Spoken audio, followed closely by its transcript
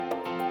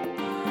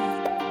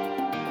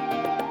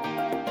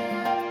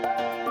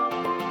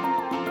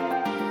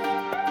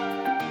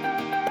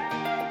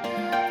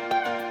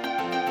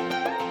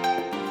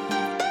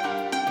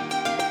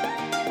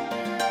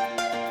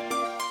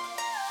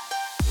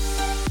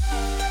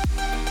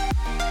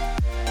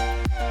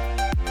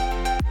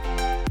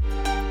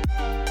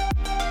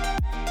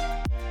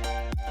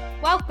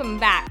Welcome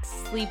back,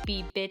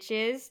 sleepy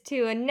bitches,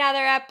 to another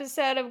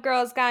episode of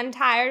Girls Gone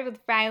Tired with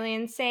Riley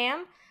and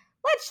Sam.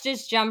 Let's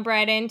just jump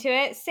right into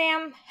it.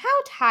 Sam, how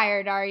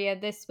tired are you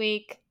this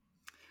week?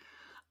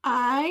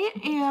 I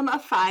am a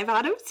 5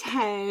 out of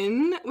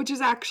 10, which is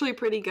actually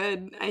pretty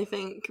good, I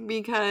think,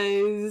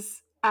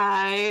 because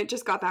I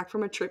just got back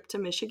from a trip to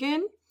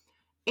Michigan,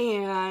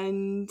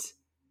 and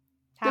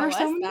How was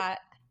that?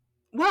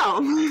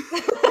 Well,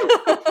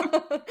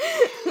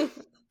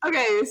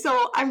 okay,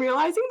 so I'm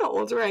realizing the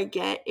older I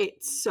get,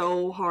 it's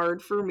so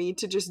hard for me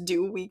to just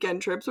do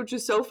weekend trips, which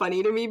is so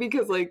funny to me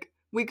because, like,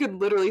 we could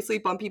literally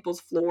sleep on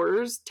people's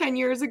floors 10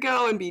 years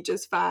ago and be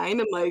just fine.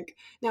 And, like,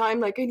 now I'm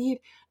like, I need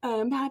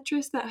a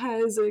mattress that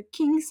has a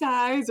king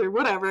size or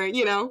whatever,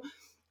 you know?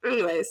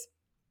 Anyways,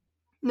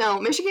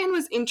 no, Michigan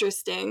was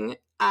interesting.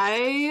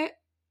 I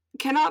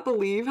cannot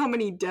believe how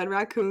many dead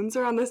raccoons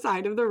are on the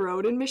side of the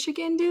road in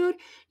Michigan, dude.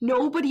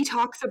 Nobody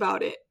talks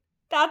about it.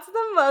 That's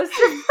the most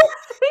surprising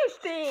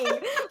thing.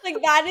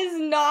 Like, that is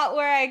not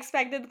where I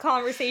expected the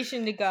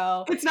conversation to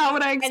go. It's not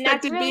what I And that's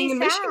expected really being in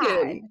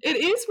Michigan. It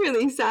is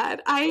really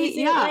sad. Is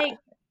it like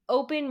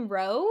open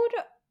road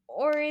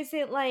or is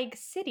it like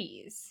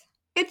cities?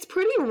 It's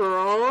pretty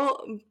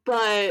rural,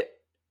 but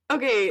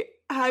okay,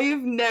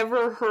 I've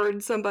never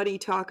heard somebody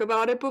talk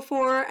about it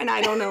before, and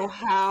I don't know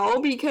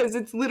how because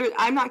it's literally,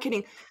 I'm not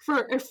kidding. For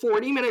a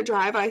 40-minute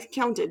drive, I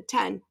counted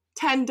 10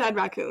 dead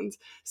raccoons.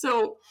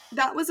 So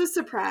that was a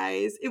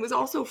surprise. It was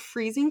also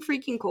freezing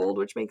freaking cold,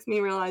 which makes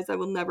me realize I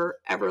will never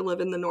ever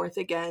live in the north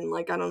again.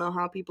 Like, I don't know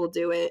how people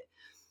do it.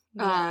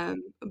 Yeah.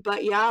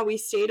 But yeah, we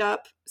stayed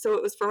up. So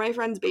it was for my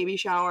friend's baby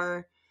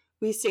shower.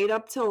 We stayed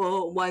up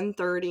till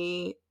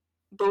 1:30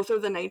 both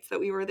of the nights that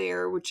we were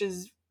there, which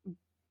is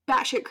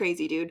batshit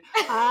crazy, dude.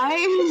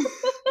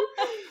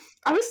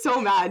 I was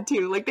so mad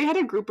too. Like, they had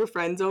a group of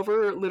friends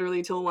over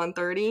literally till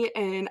 1:30,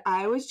 and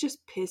I was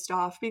just pissed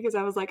off because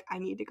I was like, I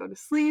need to go to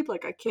sleep.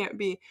 Like, I can't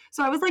be.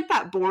 So I was like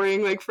that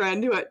boring like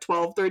friend who at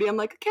 12:30 I'm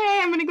like,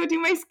 okay, I'm gonna go do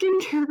my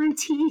skincare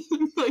routine.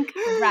 Like,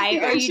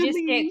 right, or you just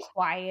leave. get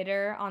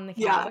quieter on the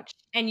couch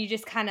and you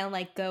just kind of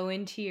like go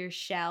into your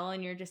shell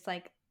and you're just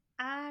like,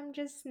 I'm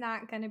just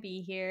not gonna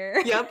be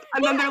here. Yep.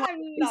 And then they're like,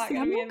 I'm not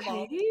gonna be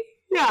involved. okay?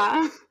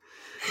 Yeah.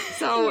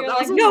 So you're that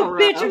like, was a no, little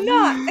bitch, I'm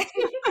not.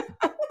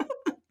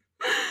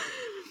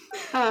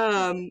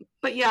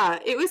 But yeah,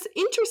 it was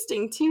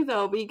interesting too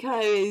though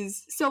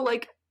because so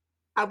like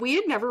we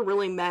had never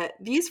really met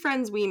these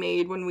friends we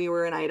made when we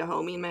were in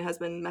Idaho. Me and my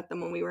husband met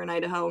them when we were in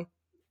Idaho.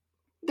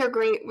 They're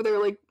great.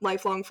 They're like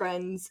lifelong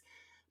friends.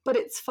 But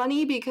it's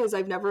funny because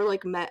I've never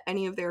like met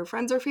any of their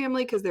friends or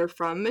family because they're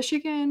from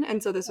Michigan,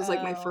 and so this was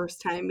like my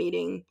first time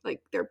meeting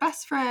like their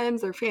best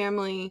friends, their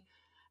family.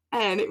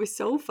 And it was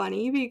so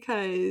funny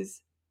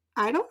because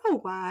I don't know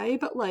why,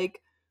 but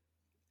like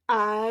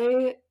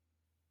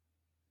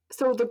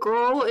so the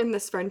girl in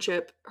this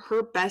friendship,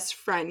 her best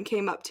friend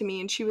came up to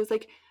me and she was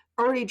like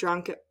already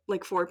drunk at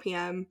like 4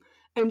 p.m.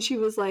 And she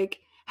was like,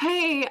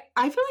 hey,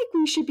 I feel like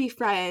we should be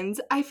friends.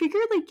 I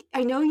figured like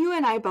I know you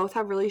and I both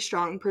have really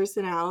strong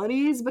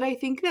personalities, but I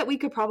think that we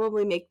could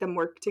probably make them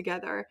work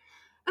together.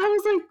 And I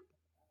was like,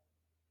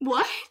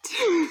 what?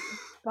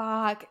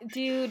 Fuck,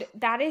 dude,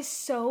 that is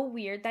so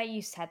weird that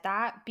you said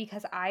that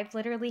because I've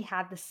literally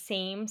had the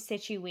same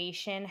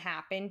situation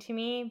happen to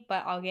me,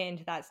 but I'll get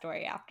into that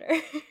story after.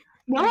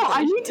 No,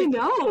 I need to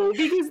know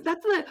because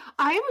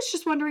I was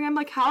just wondering, I'm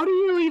like, how do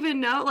you even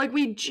know? Like,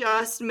 we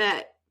just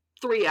met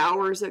 3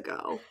 hours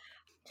ago.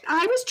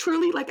 I was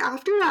truly like,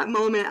 after that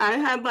moment, I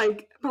had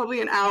like probably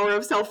an hour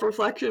of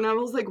self-reflection. I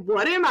was like,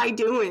 what am I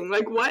doing?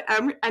 Like, what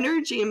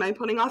energy am I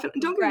putting off? And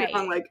don't get me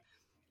wrong, like,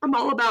 I'm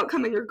all about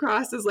coming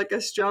across as like a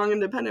strong,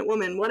 independent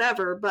woman,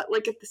 whatever. But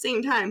like at the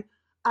same time,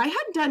 I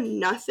had done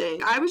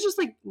nothing. I was just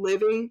like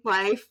living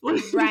life.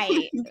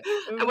 Right.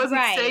 I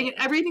wasn't saying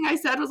everything I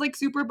said was like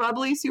super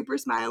bubbly, super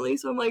smiley.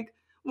 So I'm like,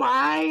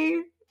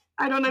 why?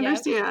 I don't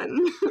understand.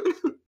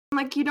 I'm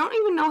like, you don't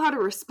even know how to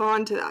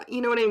respond to that.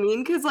 You know what I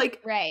mean? Because like,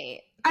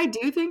 right. I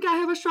do think I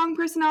have a strong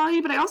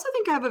personality, but I also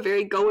think I have a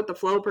very go with the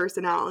flow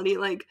personality.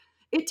 Like,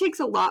 it takes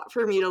a lot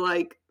for me to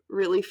like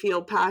really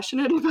feel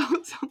passionate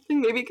about something,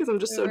 maybe because I'm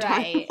just so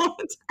tired all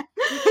the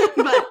time.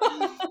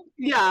 But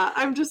yeah,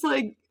 I'm just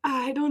like,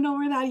 I don't know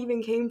where that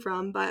even came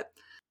from, but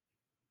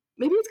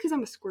maybe it's because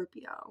I'm a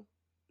Scorpio.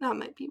 That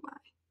might be why.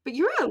 But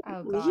you're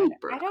a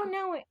Libra. I don't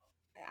know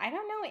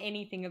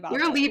anything about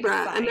You're a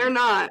Libra, signs. and they're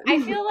not.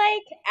 I feel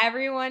like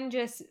everyone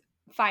just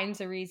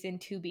finds a reason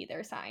to be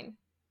their sign.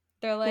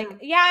 They're like,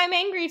 yeah, I'm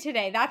angry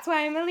today. That's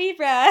why I'm a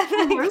Libra.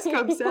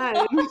 Horoscope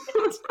said.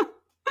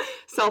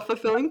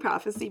 Self-fulfilling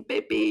prophecy,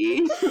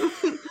 baby.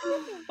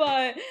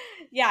 But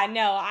yeah,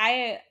 no,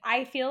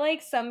 I feel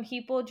like some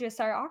people just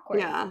are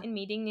awkward in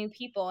meeting new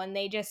people, and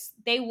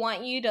they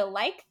want you to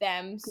like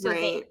them, so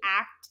they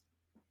act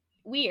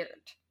weird.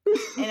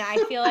 And I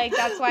feel like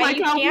that's why like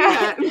you how we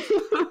can't.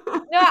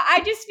 met. No,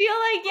 I just feel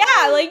like,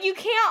 yeah, like you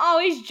can't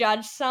always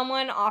judge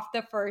someone off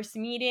the first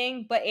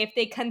meeting, but if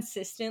they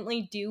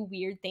consistently do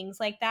weird things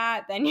like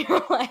that, then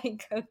you're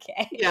like,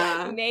 okay,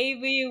 Yeah.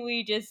 maybe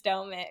we just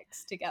don't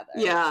mix together.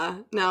 Yeah,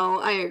 no,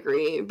 I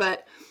agree.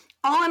 But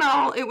all in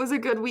all, it was a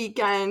good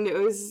weekend. It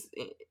was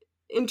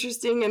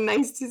interesting and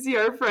nice to see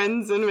our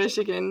friends in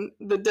Michigan.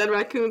 The dead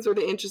raccoons were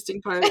the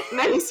interesting part.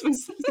 Nice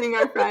was seeing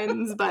our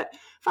friends, but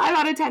 5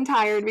 out of 10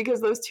 tired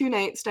because those 2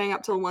 nights staying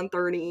up till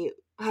 1:30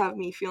 have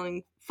me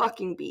feeling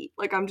fucking beat.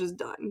 Like I'm just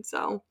done.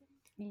 So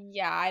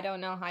Yeah, I don't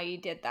know how you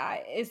did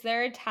that. Is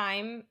there a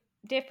time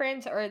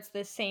difference or it's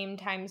the same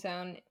time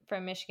zone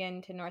from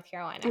Michigan to North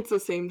Carolina? it's the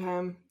same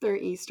time. They're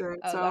Eastern.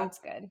 Oh, So that's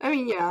good. I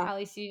mean, yeah. At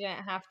least you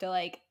didn't have to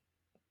like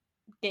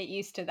get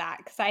used to that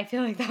because I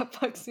feel like that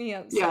fucks me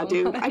up Yeah, so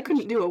dude. I much.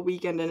 couldn't do a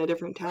weekend in a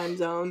different time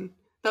zone.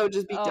 That would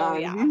just be Oh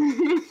yeah.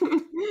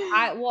 done.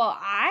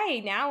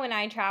 I now when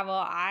I travel,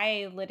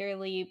 I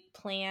literally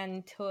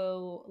plan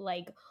to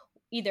like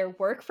either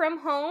work from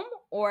home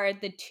or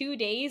the 2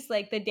 days,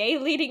 like the day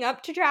leading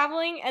up to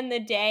traveling and the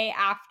day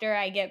after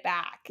I get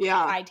back,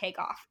 Yeah. I take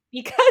off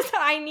because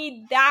I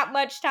need that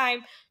much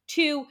time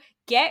to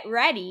get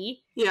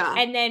ready Yeah.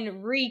 and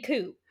then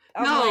recoup.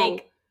 I'm No.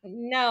 like,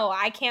 no,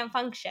 I can't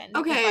function if I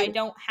Okay.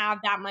 don't have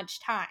that much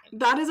time.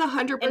 That is And it's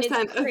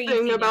 100% a crazy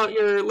thing to about me.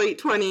 your late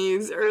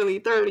 20s, early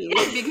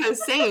 30s,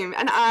 because same.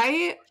 And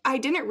I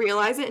didn't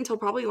realize it until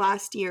probably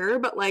last year,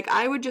 but like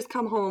I would just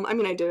come home. I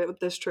mean, I did it with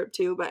this trip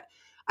too, but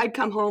I'd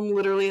come home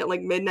literally at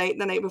like midnight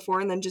the night before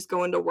and then just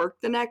go into work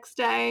the next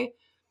day.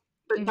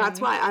 But that's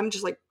Mhm. why I'm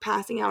just like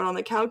passing out on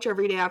the couch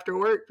every day after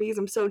work because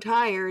I'm so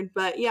tired.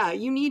 But yeah,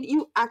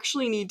 you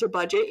actually need to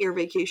budget your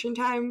vacation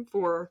time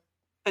for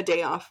a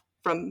day off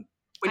from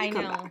when you I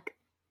come know. back.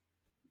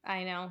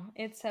 I know.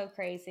 It's so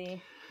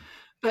crazy.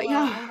 But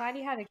Well, yeah, I'm glad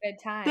you had a good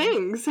time.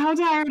 thanks. How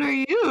tired are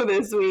you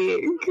this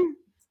week?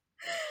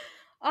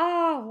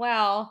 Oh,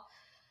 well,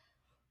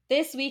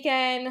 this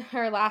weekend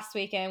or last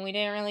weekend, we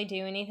didn't really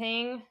do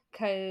anything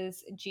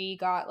because G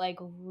got like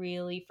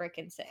really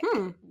freaking sick.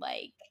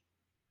 Like,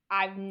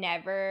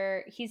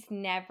 he's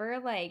never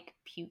like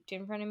puked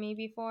in front of me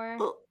before.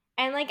 Well,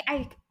 And like,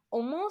 I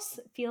almost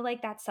feel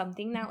like that's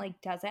something that like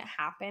doesn't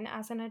happen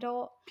as an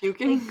adult.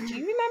 puking? Like, do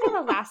you remember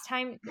the last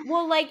time?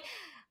 Well, like,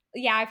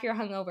 yeah, if you're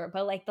hungover,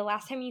 but like the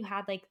last time you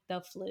had like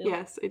the flu,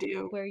 Yes, I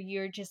do. where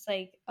you're just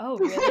like, oh,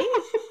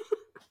 really?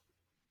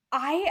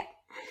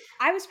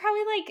 I was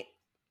probably like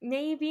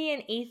maybe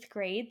in 8th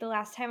grade the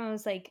last time I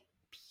was like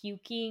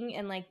puking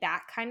and like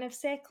that kind of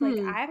sick. Like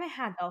I haven't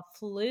had the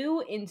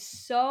flu in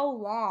so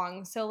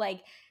long. So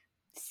like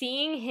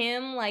seeing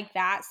him like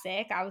that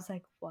sick, I was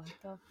like, what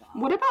the fuck?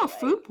 What about Like,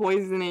 food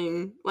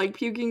poisoning? Like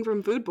puking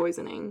from food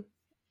poisoning?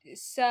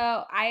 so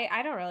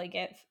I don't really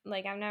get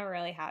like I've never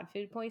really had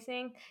food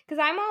poisoning because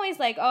I'm always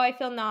like, oh, I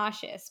feel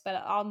nauseous, but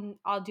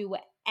I'll do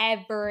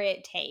whatever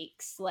it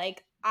takes.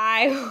 Like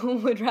I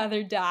would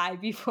rather die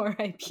before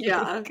I puke.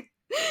 Yeah.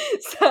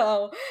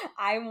 So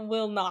I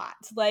will not.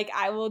 Like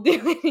I will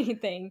do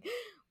anything.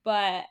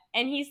 But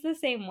and he's the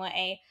same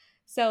way.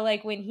 So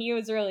like when he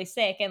was really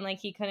sick and like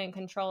he couldn't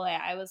control it,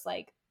 I was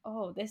like,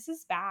 oh, this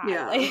is bad.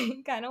 Yeah.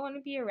 Like I don't want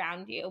to be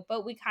around you.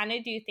 But we kind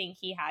of do think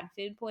he had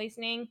food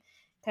poisoning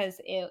because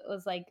it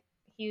was like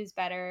he was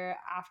better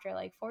after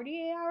like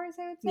 48 hours,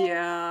 I would say.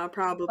 Yeah,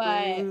 probably.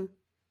 But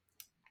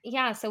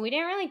yeah, so we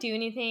didn't really do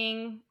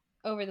anything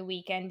over the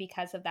weekend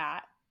because of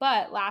that.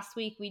 But last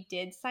week we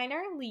did sign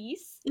our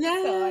lease.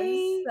 Yay! So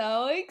I'm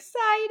so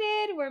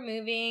excited. We're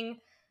moving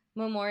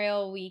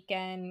Memorial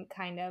weekend,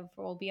 kind of.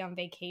 We'll be on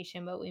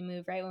vacation, but we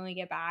move right when we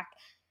get back.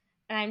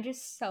 And I'm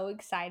just so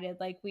excited.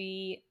 Like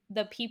the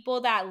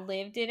people that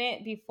lived in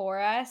it before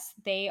us,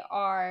 they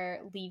are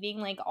leaving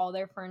like all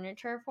their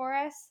furniture for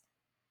us.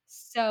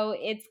 So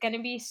it's going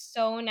to be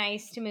so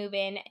nice to move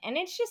in. And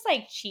it's just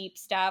like cheap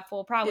stuff.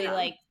 We'll probably Yeah.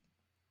 like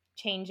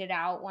change it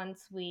out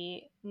once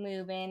we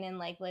move in and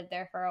like live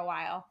there for a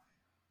while.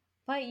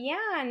 But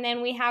yeah, and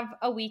then we have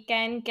a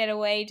weekend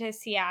getaway to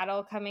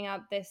Seattle coming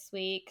up this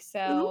week.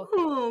 So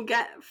Ooh,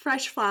 get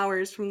fresh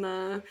flowers from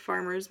the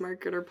farmer's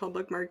market or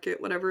public market,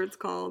 whatever it's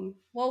called.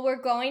 well,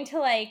 we're going to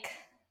like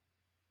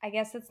I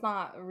guess it's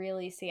not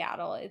really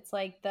Seattle. It's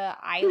like the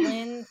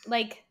island,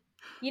 like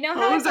you know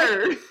how it's like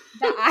Poser.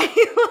 the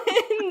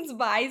islands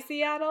by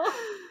Seattle?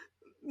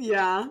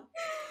 Yeah.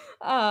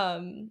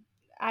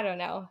 I don't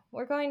know.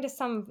 We're going to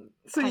some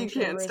So you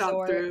country can't resort.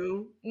 stop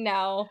through.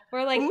 No,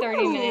 we're like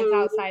 30 minutes Ooh.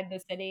 outside the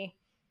city.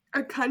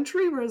 A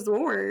country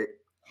resort.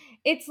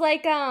 It's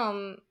like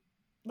a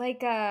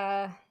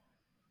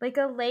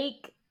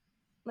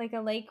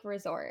lake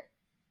resort.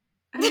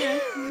 Okay.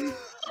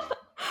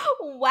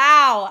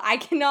 Wow, I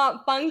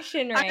cannot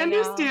function right now. I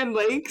understand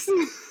lakes.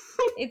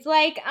 It's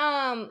like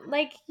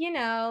you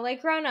know,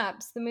 like Grown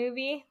Ups, the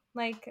movie,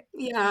 like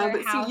Yeah, their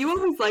but house. see, you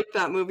always liked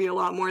that movie a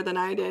lot more than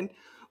I did.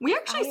 We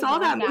actually saw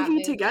love that that movie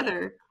movie.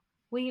 together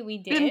We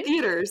in did?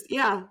 theaters.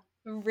 Yeah.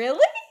 Really?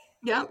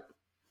 Yep.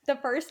 The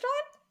first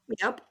one?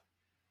 Yep.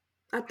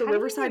 at the How do you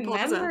Riverside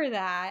Plaza. remember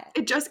that?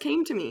 It just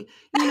came to me.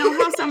 You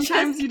know how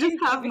sometimes you just came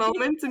to have me.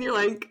 moments and you're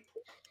like,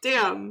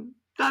 damn,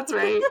 that's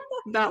right.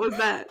 That was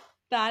that.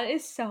 That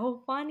is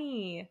so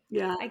funny.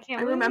 Yeah, I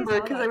can't I believe we remember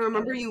saw because I that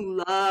remember together.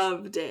 you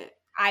loved it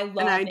I and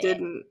I love it.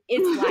 didn't.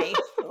 It's life.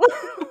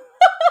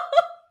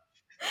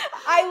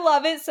 I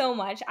love it so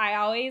much. I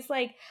always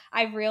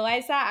I've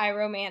realized that I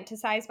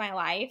romanticize my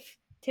life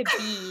to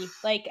be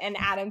like an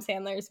Adam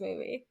Sandler's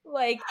movie.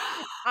 Like,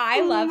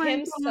 I Oh love my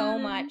him so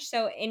God. much.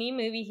 So any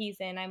movie he's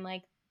in, I'm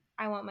like,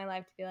 I want my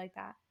life to be like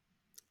that.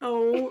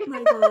 Oh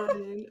my God.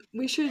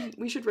 We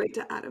should write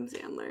to Adam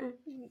Sandler.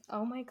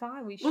 Oh my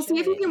God, we We'll should.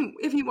 see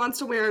if he wants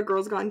to wear a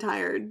Girls Gone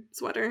Tired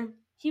sweater.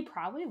 He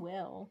probably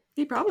will.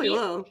 He probably He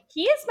will.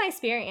 he is my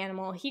spirit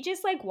animal. He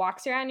just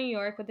walks around New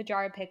York with a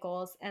jar of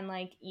pickles and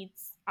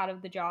eats out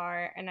of the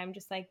jar, and I'm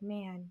just like,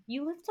 man,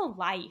 you lived a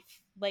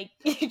life. Like,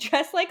 you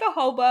dress like a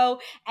hobo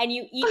and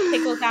you eat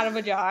pickles out of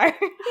a jar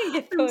and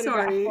get I'm photographed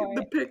sorry. for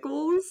The it.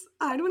 pickles.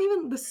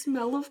 The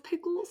smell of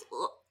pickles.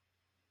 Ugh.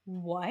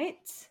 What?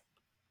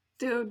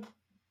 Dude.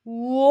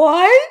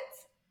 What?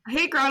 I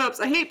hate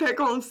grown-ups. I hate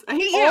pickles. I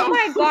hate you. Oh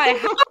my God,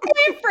 how are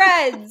we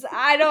friends?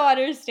 I don't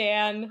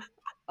understand.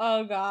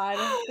 Oh God,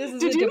 this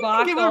is Did a you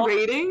even give a debacle.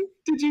 rating?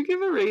 Did you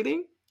give a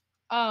rating?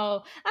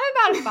 Oh,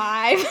 I'm about a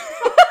 5.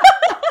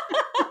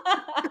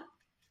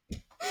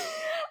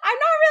 I'm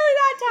not really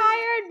that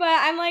tired, but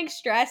I'm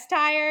stress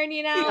tired,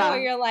 Yeah.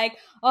 where you're like,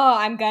 oh,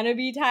 I'm gonna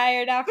be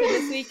tired after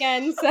this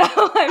weekend, so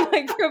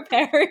I'm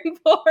preparing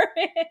for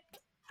it.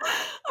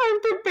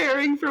 I'm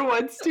preparing for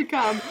what's to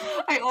come.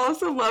 I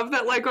also love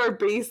that our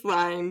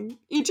baseline,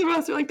 each of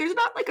us are there's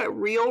not a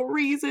real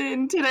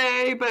reason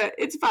today, but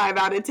it's 5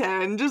 out of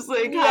 10, just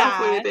halfway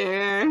Yeah.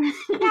 there.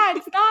 Yeah,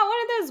 it's not one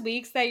of those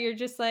weeks that you're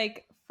just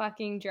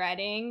fucking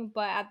dreading,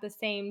 but at the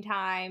same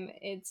time,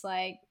 it's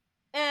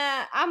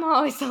I'm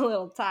always a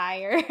little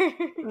tired.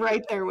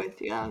 Right there with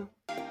you.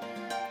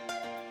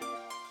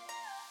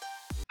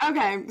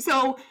 Okay,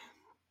 so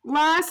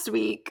last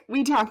week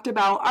we talked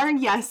about our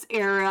yes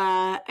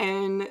era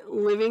and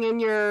living in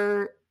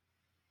your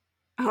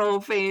hoe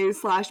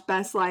phase /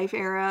 best life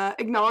era,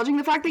 acknowledging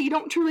the fact that you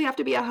don't truly have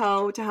to be a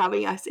hoe to have a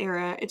yes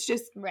era. It's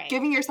just Right.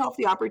 giving yourself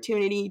the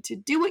opportunity to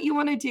do what you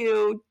want to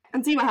do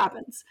and see what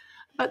happens.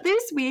 But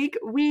this week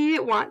we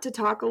want to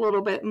talk a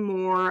little bit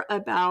more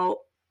about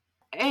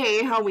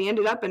A, how we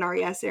ended up in our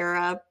yes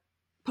era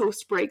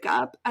post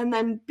breakup, and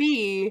then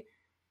B,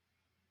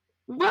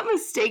 what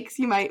mistakes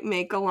you might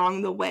make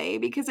along the way,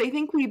 because I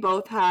think we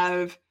both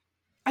have,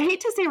 I hate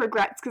to say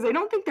regrets because I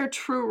don't think they're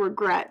true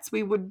regrets.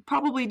 We would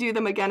probably do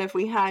them again if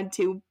we had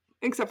to,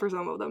 except for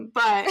some of them.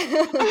 But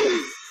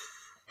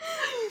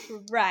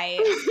right.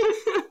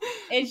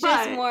 It's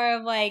just more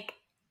of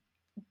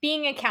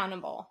being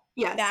accountable.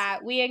 Yes.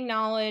 That we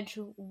acknowledge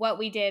what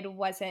we did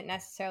wasn't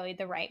necessarily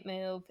the right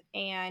move,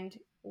 and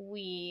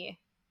we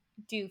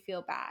do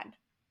feel bad.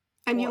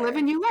 And you live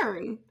and you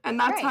learn. And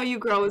that's Right. how you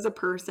grow as a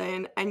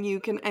person. And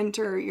you can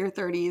enter your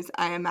 30s,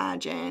 I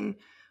imagine,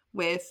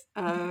 with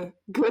a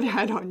good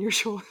head on your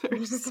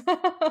shoulders.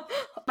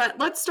 But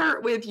let's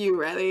start with you,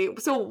 Riley.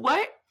 So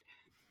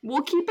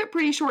we'll keep it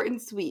pretty short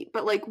and sweet,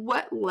 but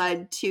what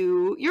led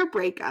to your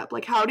breakup?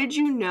 How did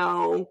you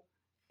know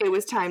it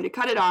was time to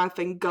cut it off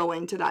and go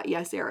into that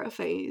yes era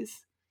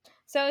phase?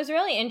 So it was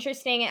really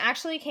interesting. It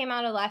actually came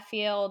out of left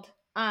field.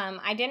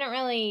 I didn't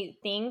really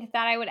think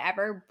that I would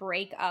ever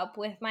break up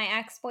with my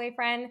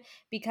ex-boyfriend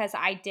because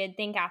I did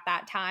think at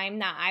that time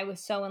that I was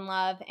so in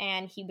love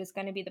and he was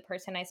going to be the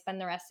person I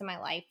spend the rest of my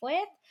life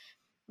with.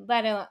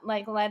 But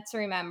let's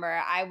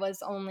remember, I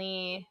was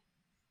only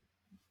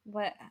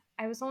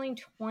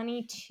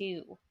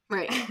 22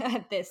 right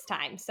at this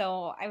time.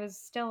 So I was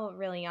still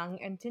really young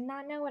and did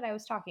not know what I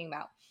was talking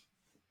about.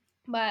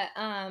 But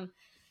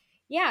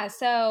yeah,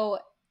 so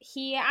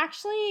he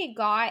actually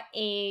got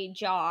a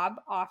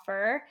job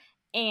offer,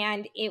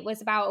 and it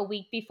was about a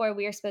week before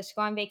we were supposed to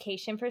go on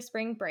vacation for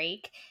spring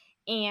break.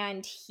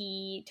 And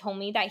he told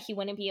me that he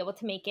wouldn't be able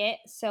to make it,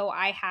 so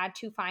I had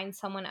to find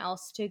someone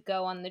else to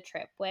go on the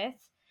trip with.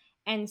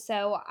 And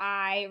so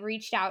I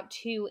reached out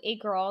to a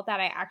girl that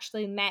I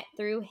actually met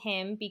through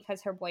him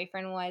because her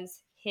boyfriend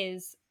was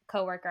his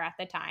coworker at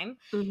the time.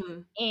 Mm-hmm.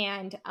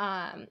 And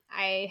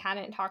I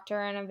hadn't talked to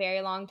her in a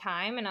very long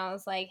time, and I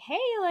was like, hey,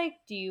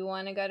 do you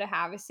want to go to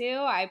Havasu?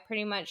 I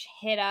pretty much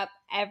hit up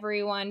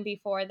everyone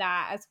before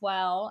that as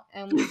well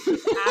and was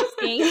just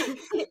asking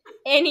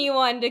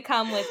anyone to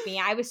come with me.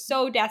 I was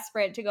so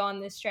desperate to go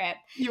on this trip.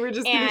 You were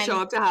just going to show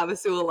up to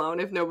Havasu alone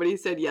if nobody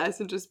said yes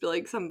and just be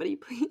like, somebody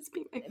please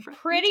be my friend.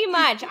 Pretty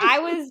much. I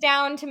was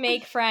down to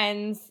make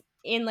friends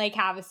in Lake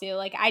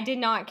Havasu. I did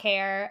not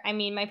care. I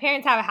mean, my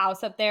parents have a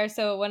house up there,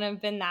 so it wouldn't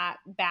have been that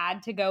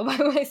bad to go by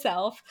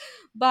myself.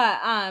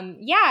 But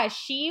yeah,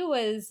 she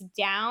was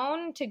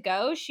down to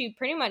go. She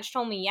pretty much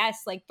told me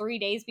yes 3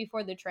 days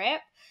before the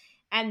trip.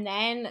 And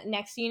then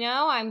next thing you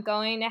know, I'm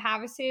going to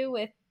Havasu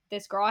with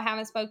this girl I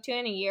haven't spoke to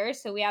in a year,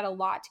 so we had a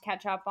lot to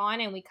catch up on,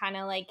 and we kind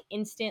of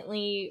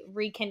instantly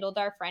rekindled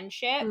our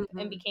friendship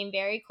and became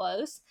very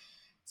close.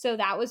 So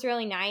that was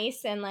really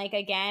nice. And like,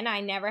 again,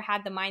 I never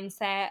had the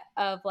mindset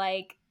of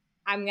like,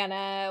 I'm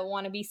gonna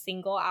want to be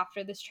single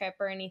after this trip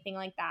or anything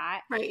like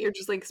that. Right. You're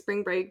just like,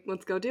 spring break,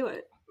 let's go do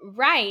it.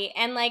 Right.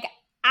 And like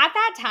at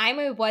that time,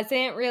 it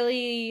wasn't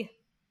really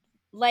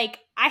like,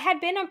 I had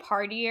been a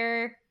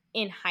partier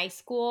in high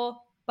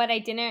school, but I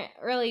didn't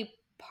really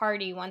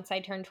party once I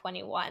turned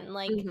 21.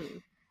 Like, Mm-hmm.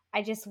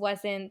 I just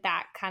wasn't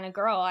that kind of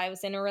girl. I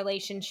was in a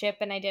relationship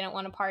and I didn't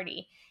want to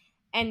party.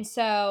 And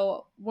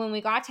so when we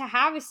got to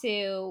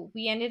Havasu,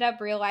 we ended up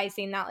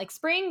realizing that like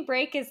spring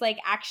break is like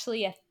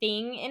actually a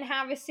thing in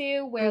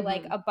Havasu where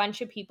like Mm-hmm. a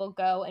bunch of people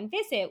go and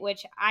visit,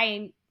 which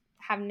I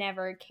have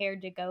never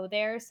cared to go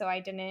there. So I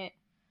didn't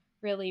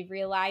really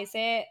realize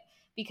it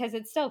because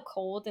it's still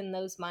cold in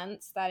those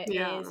months that it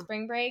Yeah. is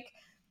spring break.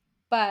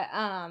 But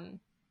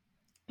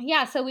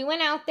yeah, so we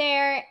went out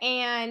there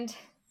and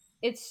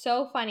it's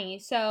so funny.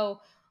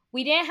 So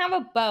we didn't have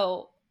a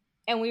boat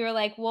and we were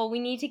like, well, we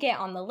need to get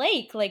on the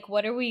lake. Like,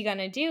 what are we going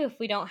to do if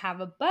we don't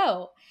have a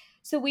boat?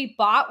 So we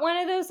bought one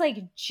of those like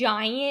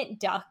giant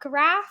duck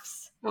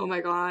rafts, Oh my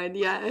God,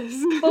 yes.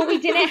 but we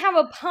didn't have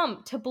a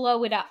pump to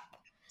blow it up.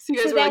 So you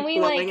guys So were then like we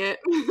blowing like,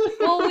 it.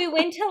 well, we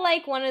went to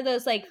like one of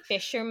those like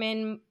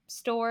fisherman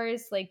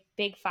stores, like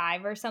Big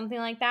Five or something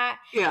like that.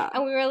 Yeah.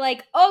 And we were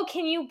like, oh,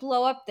 can you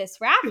blow up this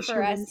raft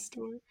for us?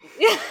 Fisherman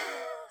store.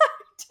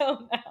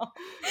 Don't know.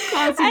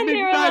 Classic And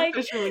big fat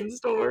fisherman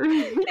store.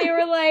 they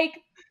were like,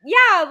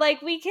 yeah,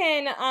 like we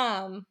can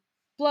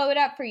blow it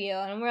up for you.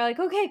 And we're like,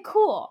 okay,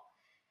 cool.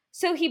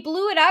 So he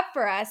blew it up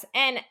for us.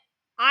 And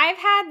I've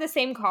had the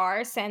same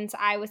car since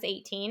I was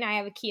 18. I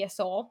have a Kia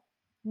Soul.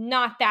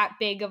 Not that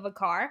big of a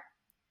car.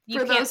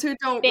 For those who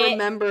don't fit-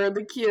 remember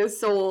the Kia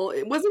Soul,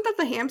 wasn't that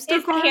the hamster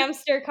It's car? the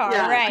hamster car,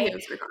 Yeah, right? the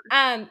hamster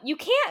car. You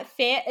can't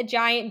fit a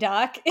giant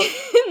duck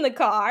in the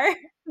car,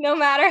 no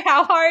matter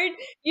how hard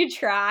you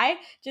try,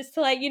 just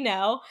to let you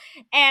know.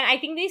 And I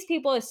think these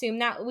people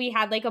assumed that we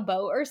had like a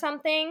boat or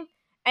something,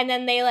 and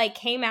then they like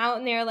came out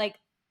and they're like,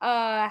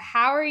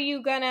 how are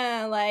you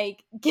gonna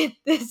like get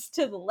this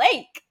to the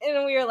lake?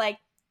 And we were like,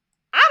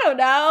 I don't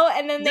know.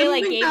 And then they Didn't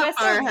like think gave that us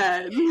far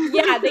ahead.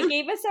 yeah, they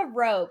gave us a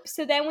rope.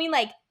 So then we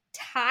like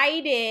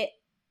tied it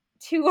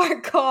to our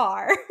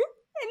car.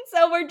 And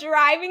so we're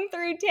driving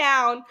through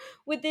town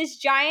with this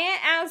giant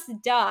ass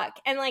duck,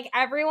 and like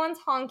everyone's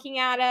honking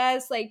at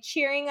us, like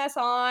cheering us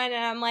on.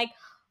 And I'm like,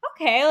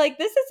 okay, like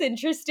this is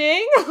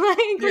interesting. Like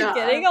we're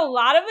getting a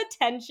lot of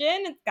attention.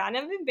 It's kind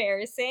of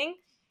embarrassing.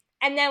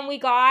 And then we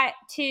went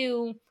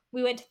to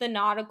the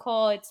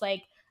Nautical. It's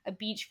like a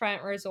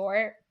beachfront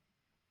resort.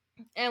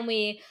 And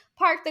we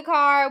park the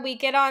car, we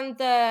get on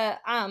the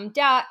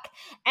duck,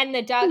 and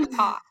the duck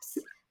pops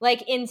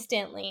like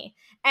instantly.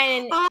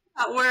 And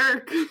at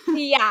work.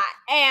 yeah,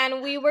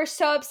 and we were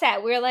so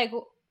upset. We were like,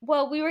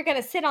 well, we were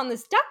gonna sit on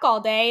this duck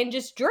all day and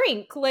just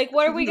drink. Like,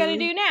 what are we gonna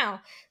do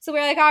now? So we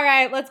we're like, all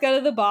right, let's go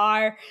to the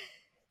bar.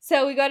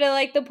 So we go to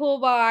like the pool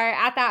bar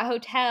at that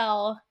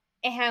hotel,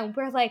 and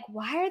we're like,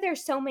 why are there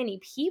so many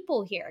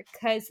people here?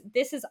 Because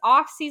this is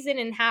off season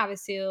in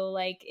Havasu.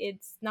 Like,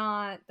 there's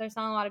not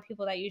a lot of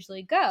people that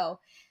usually go.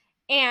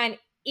 And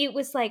it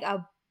was like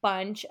a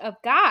bunch of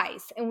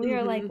guys. And we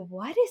were like,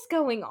 what is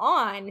going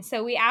on?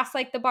 So we asked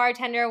like the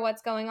bartender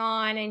what's going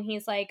on. And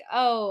he's like,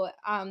 oh,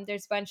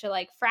 there's a bunch of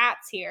like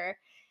frats here.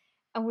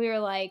 And we were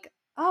like,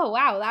 oh,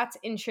 wow, that's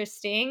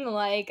interesting.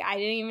 Like, I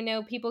didn't even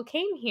know people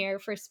came here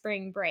for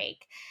spring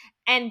break.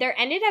 And there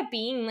ended up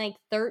being like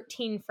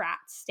 13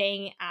 frats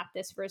staying at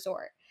this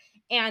resort.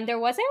 And there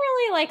wasn't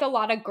really like a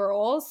lot of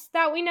girls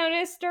that we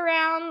noticed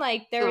around.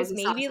 Like, there was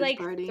maybe like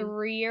party.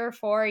 3 or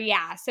 4.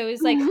 Yeah. So it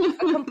was like a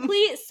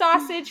complete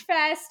sausage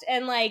fest.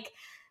 And like,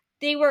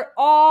 they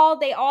all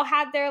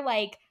had their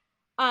like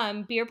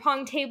beer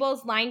pong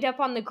tables lined up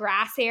on the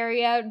grass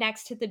area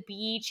next to the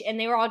beach, and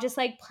they were all just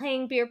like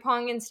playing beer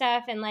pong and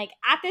stuff. And like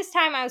at this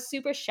time I was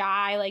super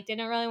shy, like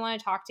didn't really want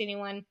to talk to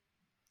anyone,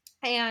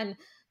 and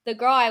the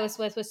girl I was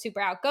with was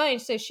super outgoing,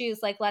 so she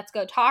was like, let's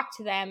go talk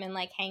to them and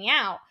like hang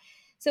out.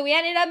 So we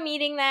ended up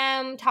meeting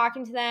them,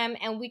 talking to them,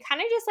 and we kind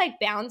of just like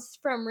bounced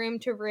from room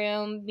to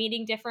room,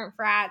 meeting different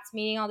frats,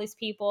 meeting all these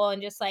people,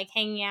 and just like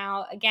hanging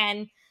out.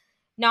 Again,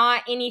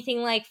 not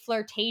anything like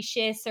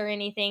flirtatious or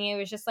anything. It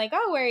was just like,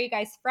 oh, where are you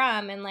guys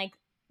from? And like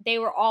they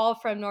were all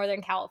from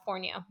Northern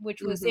California,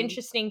 which was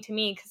interesting to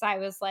me because I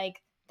was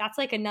like, that's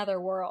like another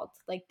world.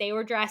 Like they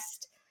were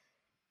dressed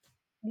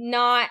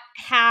not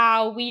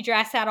how we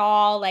dress at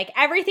all. Like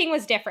everything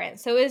was different.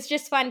 So it was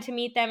just fun to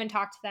meet them and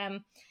talk to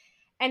them.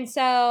 And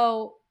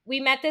so we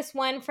met this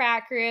one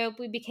frat group.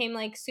 We became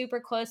like super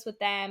close with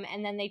them.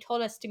 And then they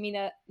told us to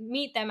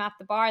meet them at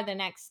the bar the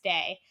next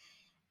day.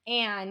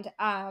 And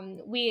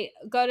we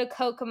go to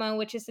Kokomo,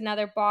 which is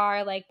another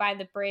bar like by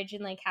the bridge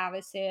in Lake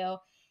Havasu.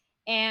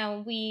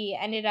 And we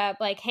ended up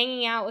like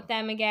hanging out with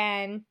them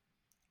again.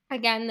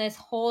 Again, this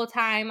whole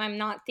time I'm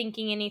not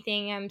thinking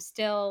anything. I'm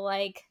still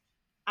like,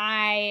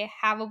 I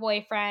have a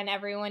boyfriend.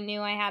 Everyone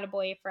knew I had a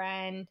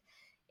boyfriend.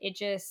 It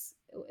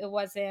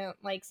wasn't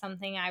like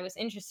something I was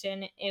interested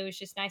in. It was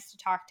just nice to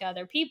talk to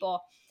other people.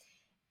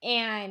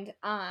 And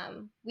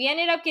we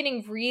ended up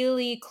getting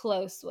really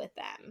close with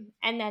them.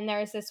 And then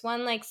there's this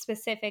one like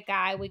specific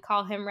guy, we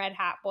call him Red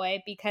Hat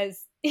Boy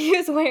because he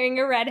was wearing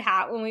a red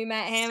hat when we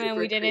met him. Super And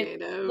we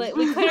creative.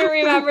 we couldn't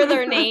remember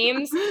their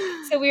names,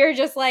 so we were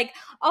just like,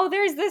 oh,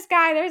 there's this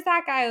guy, there's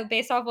that guy,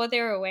 based off what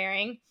they were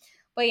wearing.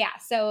 But yeah,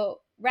 so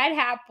Red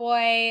Hat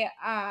Boy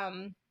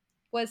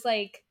was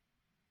like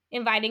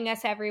inviting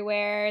us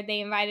everywhere.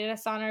 They invited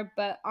us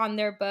on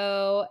their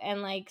boat,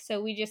 and like,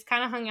 so we just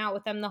kind of hung out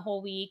with them the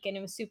whole week, and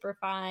it was super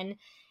fun.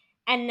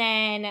 And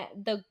then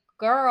the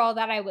girl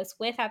that I was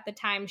with at the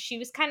time, she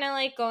was kind of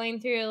like going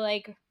through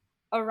like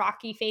a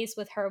rocky phase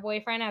with her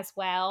boyfriend as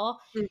well.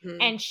 Mm-hmm.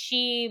 And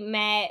she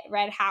met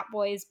Red Hat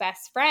Boy's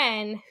best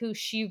friend, who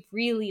she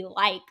really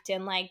liked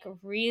and like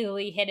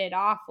really hit it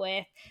off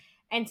with.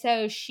 And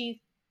so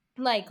she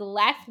like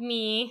left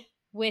me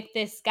with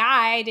this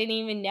guy I didn't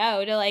even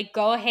know to like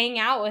go hang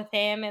out with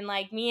him. And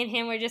like me and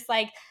him were just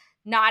like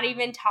not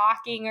even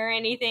talking or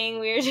anything.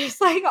 We were just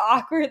like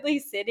awkwardly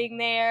sitting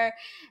there.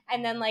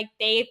 And then like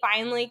they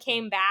finally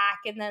came back,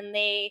 and then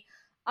they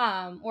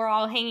were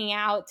all hanging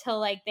out till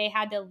like they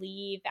had to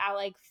leave at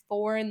like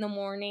 4 a.m.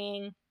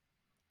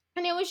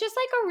 And it was just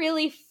like a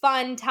really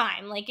fun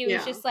time. Like it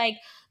was just like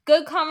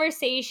good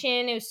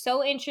conversation. It was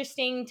so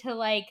interesting to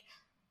like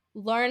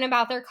learn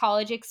about their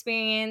college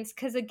experience,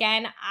 because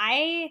again,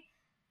 I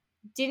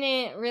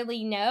didn't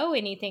really know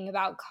anything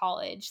about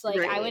college. Like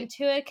I went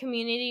to a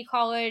community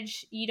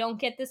college. You don't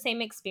get the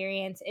same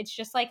experience. It's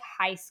just like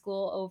high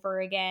school over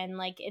again.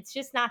 Like it's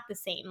just not the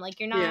same. Like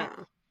you're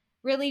not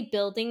really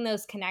building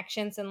those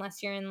connections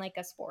unless you're in like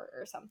a sport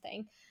or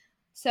something.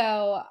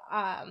 So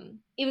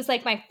it was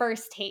like my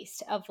first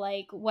taste of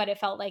like what it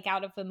felt like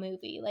out of a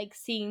movie, like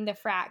seeing the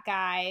frat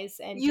guys.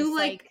 And you just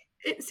like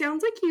it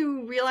sounds like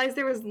you realized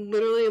there was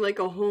literally like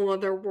a whole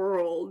other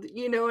world.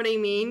 You know what I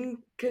mean?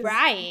 Because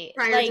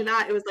prior to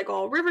that, it was like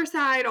all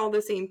Riverside, all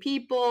the same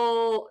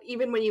people.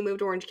 Even when you moved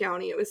to Orange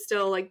County, it was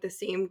still like the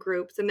same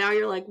groups. And now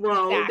you're like,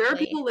 whoa, there are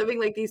people living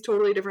like these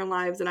totally different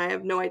lives, and I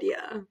have no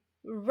idea.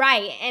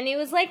 Right. And it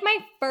was like my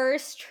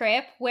first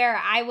trip where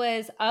I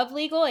was of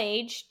legal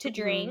age to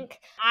drink.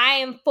 I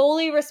am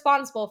fully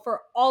responsible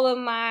for all of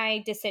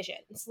my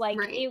decisions. Like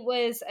it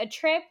was a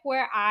trip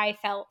where I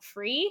felt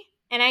free.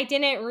 And I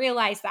didn't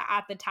realize that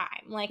at the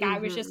time. Like I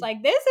was just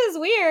like, this is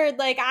weird.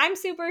 Like I'm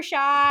super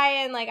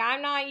shy, and like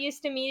I'm not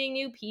used to meeting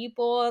new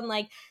people, and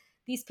like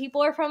these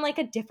people are from like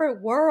a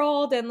different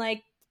world, and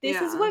like this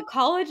is what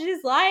college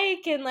is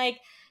like. And like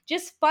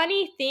just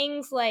funny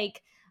things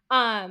like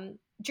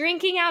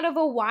drinking out of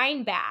a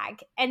wine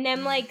bag and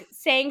then like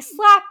saying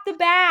slap the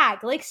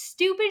bag, like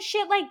stupid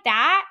shit like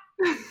that.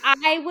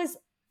 I was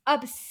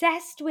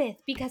obsessed with,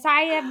 because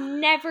I have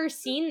never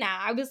seen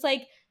that. I was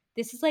like,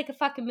 this is like a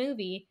fucking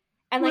movie.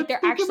 And like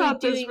they're actually about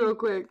doing this real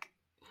quick.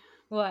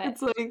 What?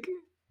 It's like,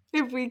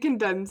 if we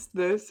condense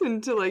this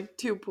into like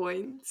 2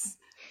 points,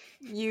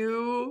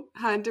 you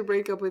had to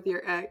break up with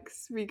your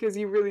ex because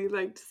you really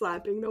liked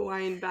slapping the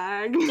wine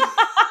bag.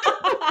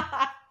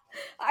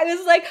 I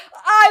was like,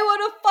 I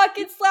want to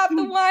fucking slap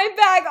the wine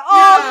bag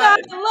all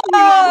night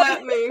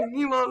long.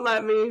 You won't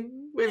let me.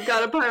 We've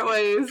got to part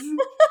ways.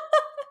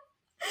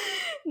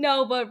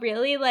 No, but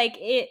really, like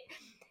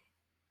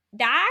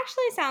that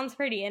actually sounds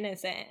pretty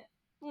innocent.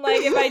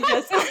 Like if I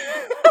just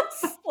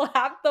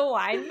slap the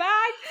wine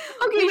bag.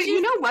 Okay, but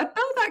you know what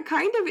though? That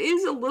kind of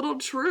is a little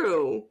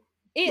true.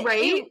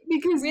 Right?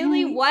 Because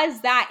really was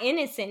that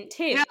innocent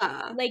too.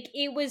 Yeah. Like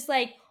it was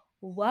like,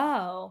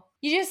 whoa.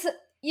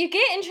 You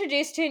get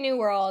introduced to a new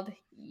world.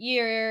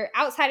 You're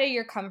outside of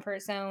your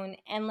comfort zone,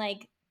 and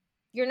like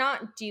you're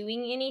not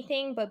doing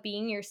anything but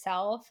being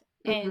yourself,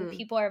 and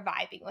people are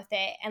vibing with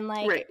it. And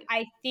like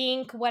I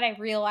think what I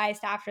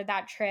realized after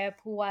that trip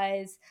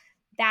was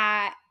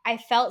that I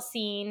felt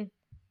seen,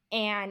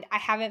 and I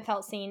haven't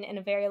felt seen in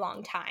a very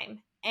long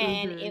time.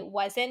 And it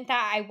wasn't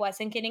that I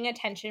wasn't getting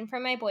attention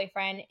from my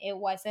boyfriend. It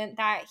wasn't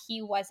that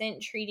he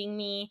wasn't treating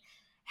me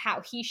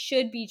how he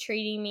should be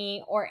treating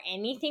me or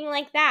anything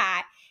like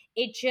that.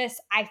 It just,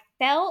 I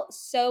felt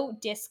so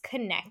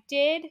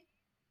disconnected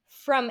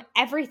from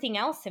everything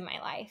else in my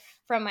life,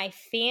 from my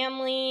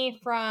family,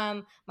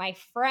 from my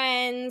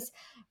friends,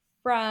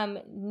 from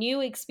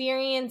new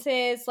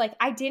experiences. Like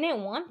I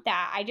didn't want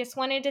that. I just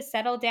wanted to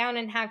settle down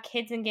and have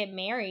kids and get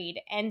married.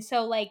 And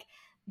so like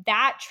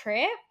that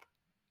trip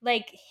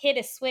like hit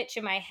a switch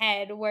in my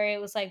head where it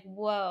was like,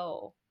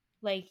 whoa,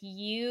 like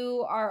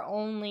you are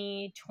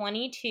only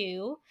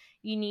 22.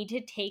 You need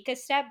to take a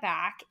step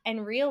back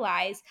and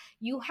realize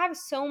you have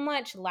so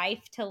much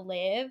life to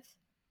live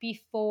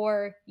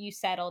before you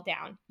settle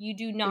down. You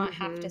do not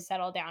have to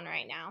settle down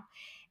right now.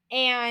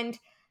 And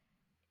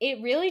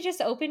it really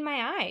just opened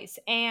my eyes.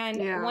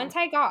 And once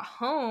I got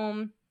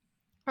home,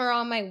 or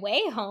on my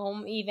way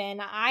home even,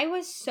 I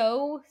was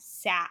so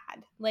sad.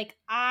 Like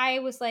I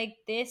was like,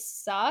 this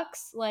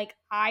sucks. Like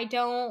I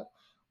don't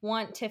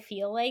want to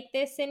feel like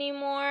this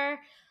anymore.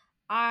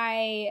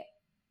 I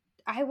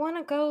want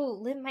to go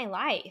live my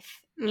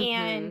life.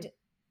 And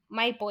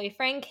my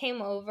boyfriend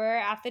came over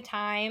at the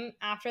time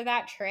after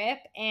that trip,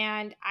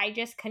 and I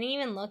just couldn't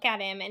even look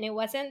at him. And it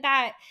wasn't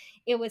that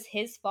it was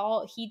his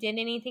fault. He did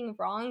anything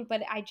wrong,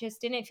 but I just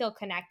didn't feel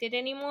connected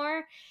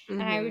anymore.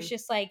 And I was Mm-hmm.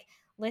 just like,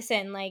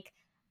 listen, like,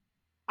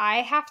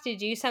 I have to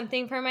do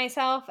something for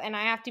myself, and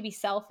I have to be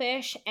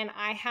selfish, and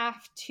I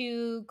have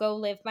to go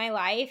live my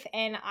life.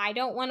 And I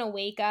don't want to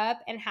wake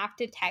up and have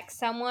to text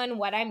someone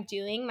what I'm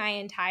doing my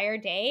entire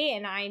day.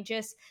 And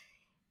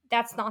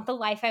that's not the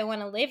life I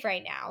want to live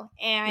right now.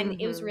 And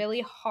it was Mm-hmm.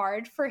 really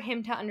hard for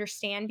him to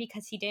understand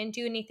because he didn't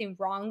do anything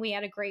wrong. We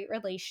had a great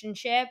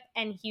relationship,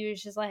 and he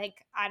was just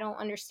like, I don't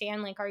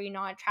understand. Like, are you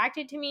not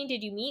attracted to me?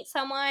 Did you meet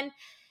someone?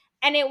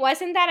 And it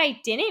wasn't that I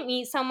didn't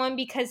meet someone,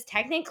 because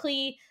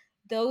technically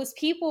those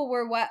people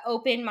were what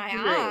opened my Right.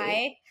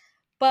 eye,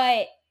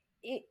 but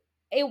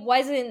it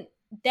wasn't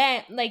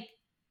them. Like,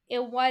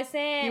 it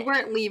You wasn't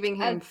weren't leaving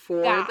a him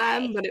for guy.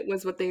 them, but it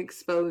was what they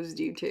exposed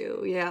you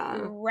to.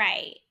 Yeah.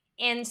 Right.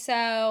 And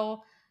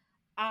so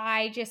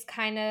I just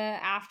kind of,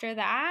 after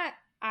that,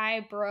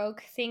 I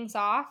broke things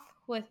off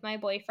with my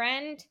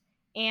boyfriend,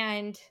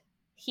 and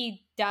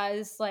he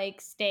does like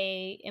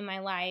stay in my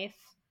life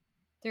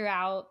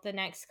throughout the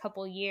next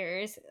couple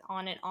years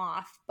on and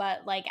off.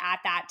 But like at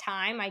that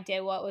time, I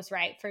did what was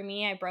right for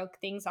me. I broke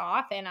things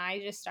off, and I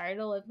just started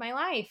to live my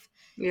life.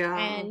 Yeah.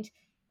 And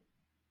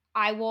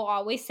I will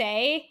always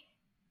say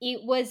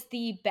it was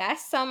the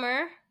best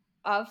summer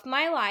of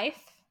my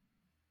life,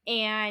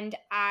 and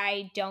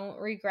I don't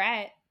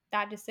regret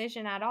that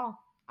decision at all.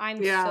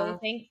 I'm so Yeah.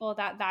 thankful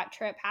that that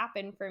trip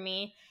happened for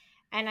me.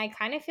 And I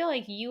kind of feel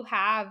like you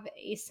have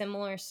a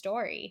similar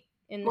story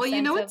in the Well,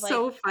 you know sense of what's like,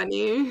 so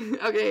funny?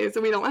 Okay,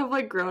 so we don't have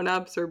like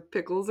grown-ups or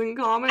pickles in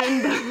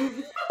common,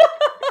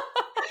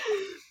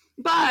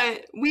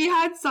 but we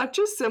had such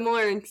a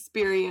similar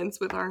experience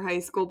with our high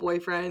school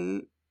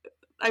boyfriend.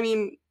 I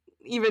mean,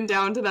 even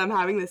down to them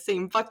having the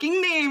same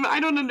fucking name. I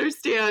don't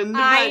understand.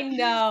 I But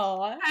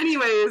know.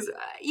 anyways,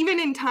 even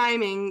in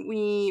timing,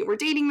 we were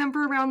dating them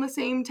for around the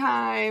same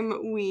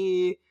time.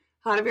 We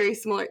had a very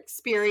similar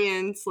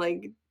experience.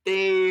 Like,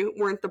 they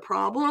weren't the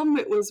problem.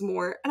 It was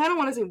more, and I don't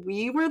want to say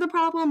we were the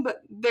problem,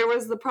 but there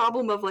was the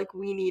problem of like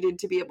we needed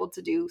to be able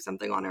to do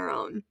something on our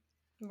own.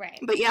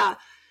 Right. But yeah,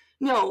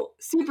 no,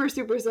 super,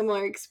 super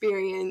similar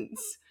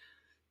experience.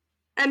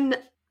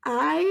 And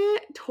I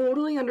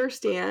totally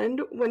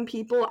understand when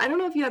people, I don't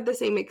know if you had the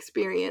same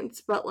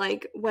experience, but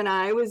like when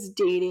I was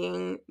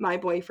dating my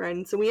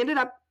boyfriend, so we ended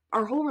up,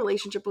 our whole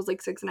relationship was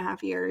like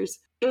 6.5 years.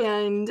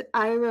 And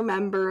I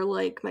remember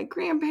like my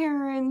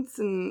grandparents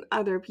and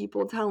other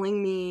people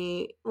telling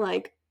me,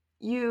 like,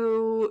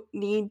 you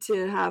need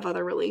to have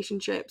other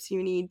relationships.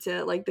 You need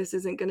to, like, this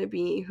isn't going to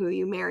be who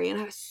you marry. And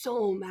I was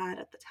so mad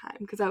at the time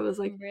because I was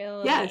like,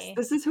 yes, Really?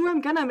 this is who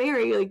I'm going to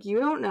marry. Like, you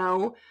don't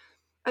know.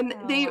 And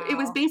Oh, it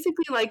was wow.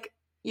 basically like,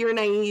 you're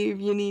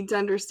naive, you need to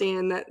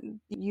understand that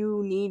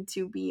you need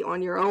to be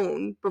on your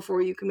own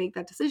before you can make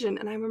that decision.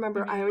 And I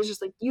remember I Mhm. was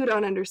just like, you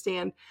don't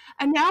understand.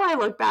 And now I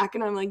look back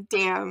and I'm like,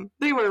 damn,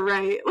 they were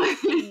right. Like,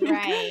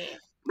 Right.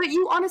 but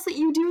you honestly,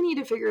 you do need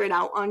to figure it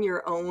out on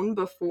your own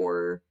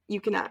before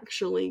you can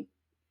actually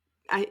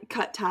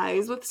cut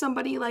ties with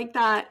somebody like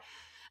that.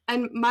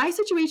 And my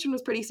situation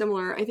was pretty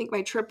similar. I think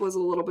my trip was a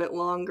little bit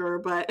longer,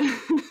 but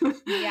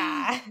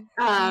Yeah.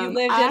 You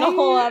lived in a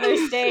whole other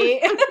I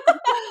state.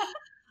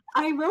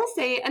 I will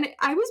say, and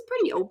I was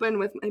pretty open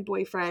with my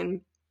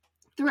boyfriend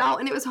throughout,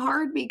 and it was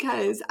hard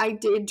because I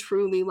did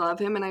truly love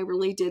him, and I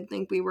really did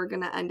think we were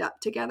going to end up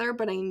together,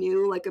 but I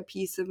knew like a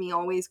piece of me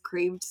always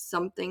craved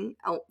something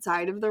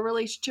outside of the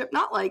relationship,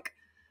 not like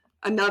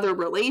another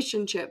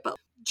relationship, but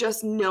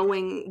just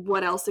knowing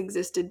what else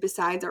existed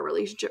besides our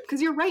relationship.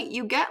 Because you're right,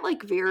 you get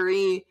like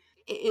very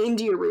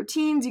into your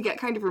routines, you get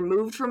kind of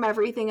removed from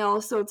everything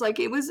else. So it's like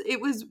it was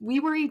we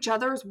were each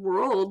other's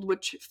world,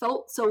 which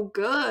felt so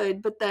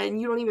good, but then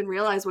you don't even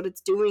realize what it's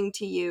doing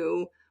to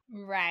you.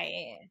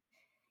 Right.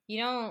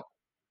 You don't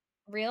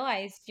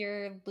realize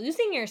you're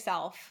losing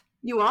yourself.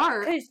 You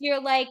are. 'Cause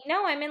you're like,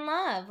 "No, I'm in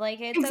love, like,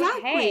 it's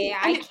okay, Exactly.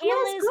 And I it can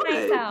feels lose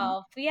good.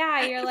 myself."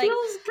 Yeah, you're It like,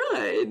 feels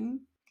good.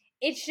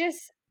 it's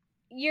just,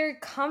 you're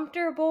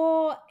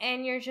comfortable,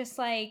 and you're just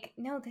like,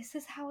 "No, this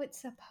is how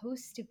it's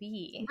supposed to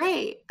be."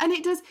 Right. And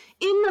it does,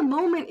 in the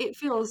moment it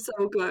feels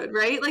so good,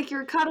 right? Like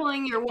you're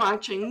cuddling, you're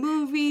watching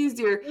movies,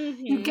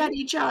 you get Mhm.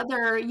 each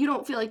other, you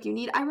don't feel like you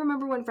need, I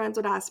remember when friends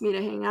would ask me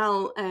to hang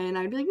out and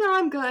I'd be like, "No,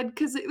 I'm good,"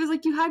 cuz it was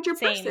like you had your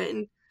Same.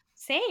 person.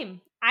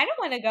 Same. I don't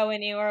wanna go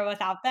anywhere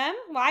without them.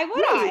 Why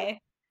would Right. I?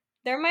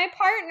 They're my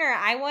partner.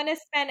 I wanna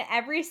spend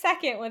every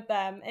second with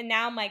them, and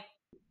now I'm like,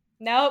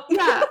 "Nope."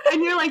 Yeah,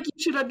 and you're like,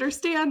 you should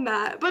understand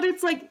that. But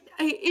it's like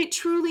it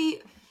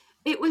truly,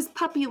 it was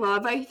puppy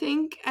love, I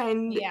think,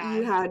 and you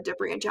Yeah. had to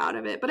branch out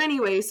of it. But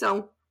anyway,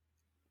 so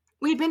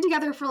we'd been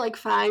together for like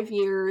 5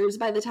 years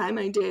by the time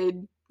I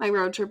did my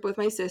road trip with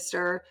my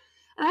sister.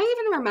 And I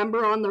even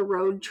remember on the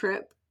road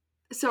trip,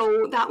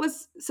 so that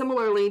was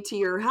similarly to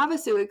your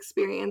Havasu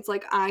experience.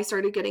 Like, I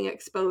started getting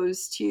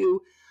exposed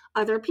to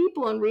other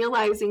people and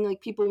realizing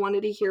like people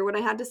wanted to hear what I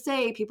had to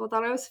say. People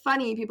thought I was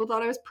funny. People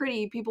thought I was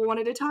pretty. People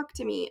wanted to talk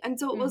to me. And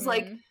so it was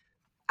like,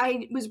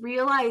 I was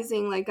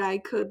realizing like I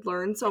could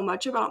learn so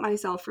much about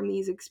myself from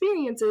these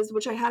experiences,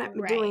 which I hadn't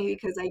been doing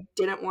because I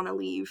didn't want to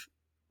leave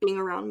being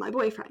around my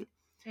boyfriend.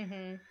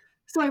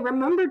 So I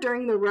remember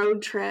during the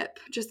road trip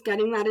just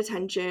getting that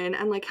attention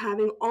and like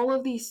having all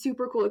of these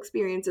super cool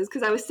experiences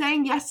because I was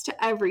saying yes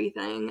to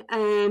everything,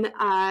 and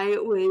I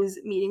was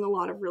meeting a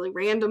lot of really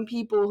random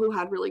people who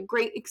had really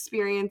great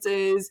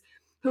experiences,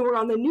 who were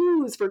on the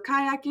news for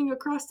kayaking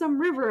across some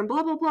river and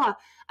blah blah blah.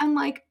 And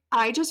like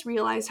I just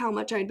realized how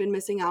much I'd been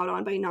missing out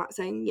on by not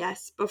saying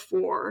yes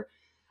before.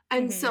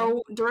 And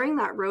so during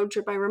that road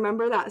trip, I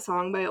remember that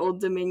song by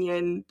Old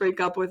Dominion, Break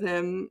Up With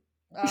Him.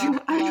 I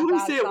don't want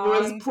to say it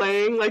was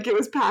playing, like it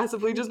was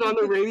passively just on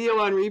the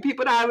radio on repeat,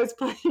 but I was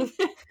playing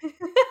it.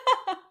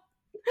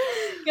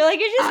 You're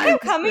like, it just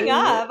kept coming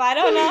up. I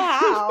don't know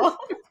how.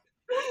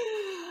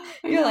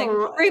 You're like,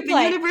 replay.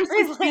 The universe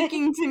is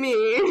speaking to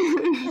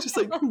me. Just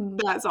like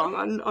that song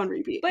on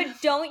repeat. But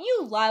don't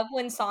you love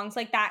when songs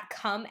like that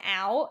come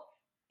out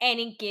and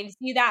it gives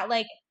you that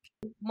like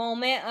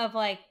moment of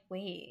like,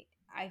 wait,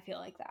 I feel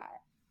like that.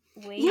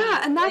 Wait,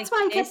 yeah, and that's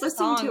like, why I kept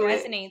listening to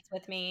it. Resonates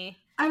with me.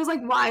 I was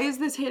like, why is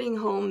this hitting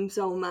home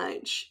so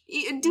much?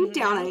 Deep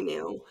down, I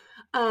knew.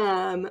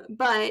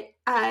 But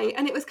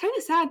and it was kind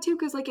of sad too,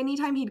 because like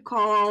anytime he'd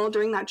call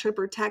during that trip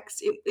or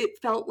text, it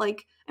felt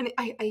like, and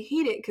I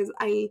hate it because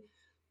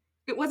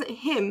it wasn't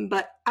him,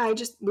 but I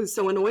just was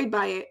so annoyed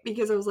by it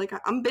because I was like,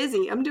 I'm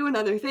busy, I'm doing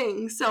other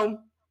things. So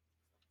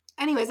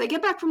anyways, I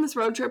get back from this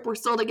road trip, we're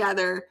still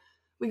together.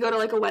 We go to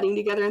like a wedding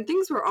together and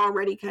things were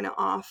already kind of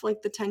off.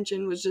 Like the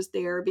tension was just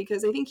there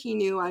because I think he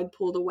knew I'd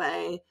pulled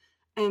away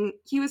and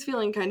he was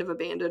feeling kind of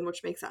abandoned,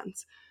 which makes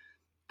sense.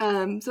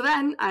 So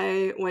then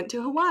I went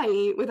to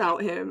Hawaii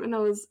without him, and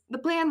the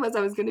plan was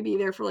I was going to be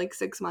there for like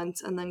 6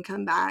 months and then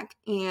come back.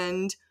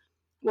 And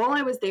while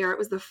I was there, it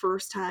was the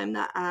first time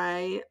that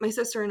my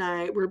sister and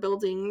I were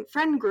building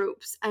friend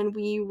groups, and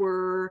we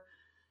were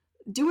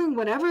doing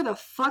whatever the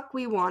fuck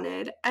we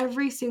wanted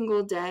every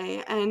single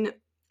day. And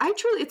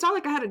it's not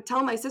like I had to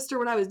tell my sister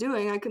what I was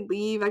doing. I could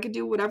leave, I could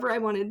do whatever I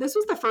wanted. This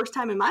was the first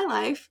time in my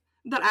life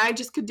that I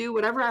just could do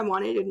whatever I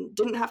wanted and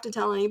didn't have to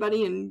tell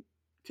anybody and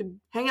could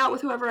hang out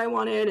with whoever I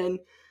wanted and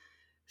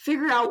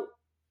figure out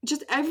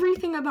just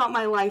everything about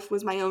my life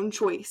was my own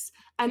choice.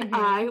 And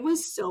I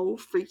was so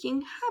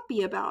freaking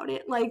happy about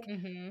it. Like,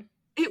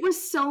 it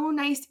was so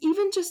nice,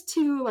 even just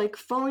to like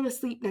falling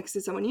asleep next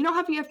to someone. You know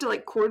how you have to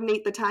like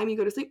coordinate the time you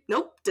go to sleep?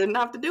 Nope, didn't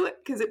have to do it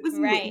because it was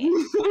me.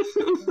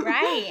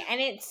 Right. And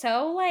it's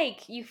so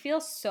like, you feel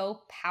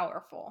so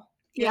powerful.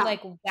 You're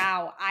like,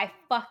 wow, I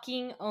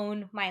fucking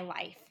own my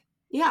life.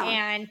 Yeah.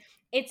 And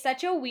it's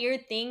such a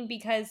weird thing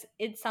because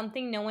it's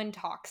something no one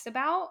talks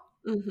about.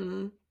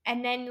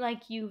 And then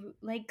like you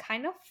like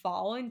kind of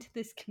fall into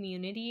this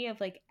community of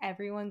like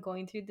everyone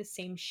going through the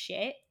same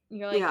shit.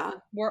 You're like,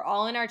 we're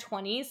all in our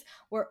 20s.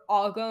 We're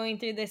all going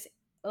through this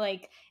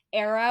like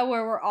era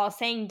where we're all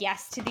saying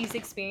yes to these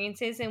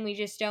experiences and we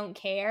just don't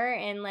care.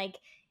 And like,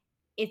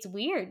 it's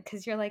weird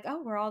because you're like,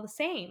 oh, we're all the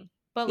same.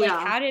 But like,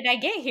 how did I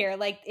get here?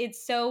 Like,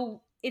 it's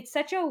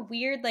such a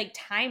weird like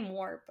time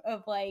warp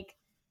of like,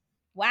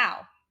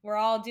 wow, we're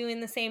all doing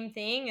the same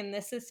thing and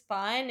this is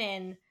fun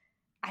and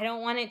I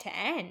don't want it to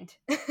end.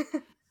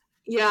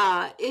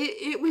 Yeah,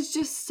 it was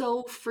just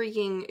so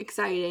freaking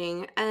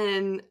exciting.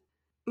 And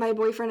my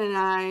boyfriend and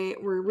I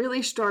were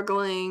really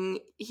struggling.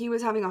 He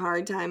was having a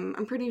hard time.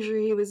 I'm pretty sure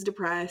he was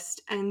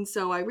depressed. And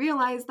so I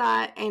realized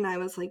that, and I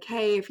was like,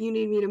 hey, if you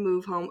need me to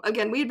move home.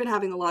 Again, we had been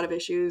having a lot of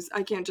issues.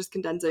 I can't just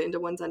condense it into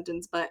one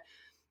sentence, but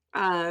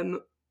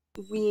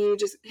we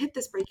just hit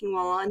this breaking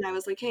wall, and I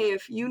was like, hey,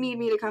 if you need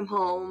me to come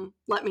home,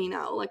 let me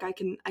know. Like, I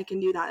can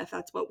do that if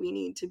that's what we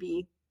need to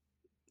be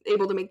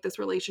able to make this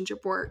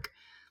relationship work.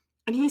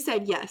 And he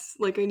said, yes,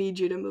 like, I need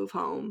you to move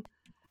home.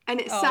 And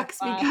it sucks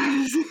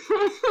because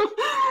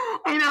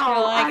I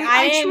know. Like,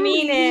 I didn't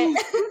mean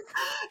it.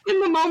 In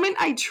the moment,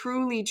 I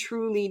truly,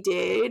 truly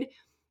did.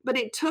 But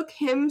it took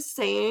him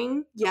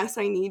saying, yes,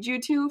 I need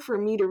you to, for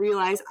me to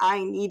realize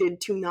I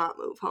needed to not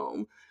move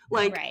home.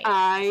 Like,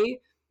 I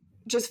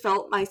just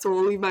felt my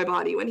soul leave my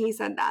body when he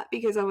said that,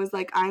 because I was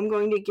like, I'm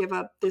going to give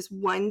up this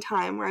one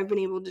time where I've been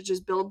able to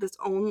just build this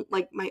own,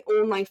 like, my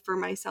own life for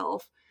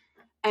myself.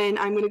 And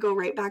I'm going to go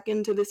right back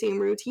into the same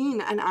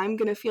routine, and I'm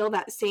going to feel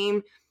that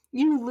same,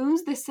 you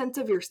lose this sense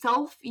of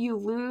yourself. You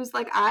lose,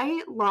 like,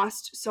 I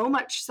lost so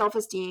much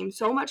self-esteem,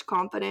 so much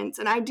confidence,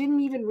 and I didn't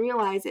even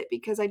realize it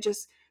because I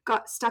just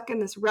got stuck in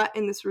this rut,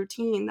 in this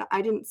routine that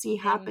I didn't see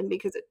happen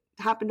because it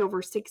happened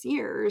over 6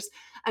 years.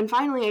 And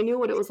finally, I knew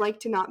what it was like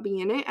to not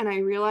be in it, and I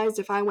realized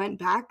if I went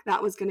back,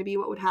 that was going to be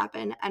what would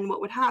happen. And what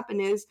would happen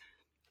is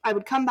I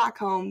would come back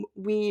home,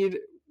 we'd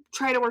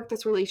try to work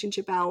this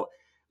relationship out.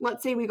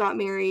 Let's say we got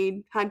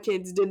married, had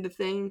kids, did the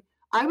thing.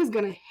 I was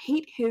going to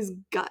hate his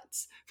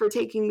guts for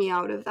taking me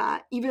out of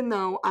that, even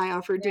though I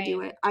offered to do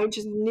it. I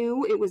just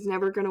knew it was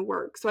never going to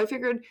work. So I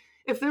figured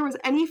if there was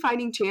any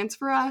fighting chance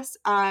for us,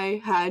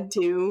 I had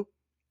to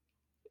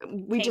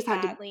we Take just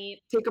had to that leap.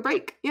 take a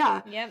break.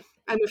 Yeah. Yep.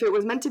 And if it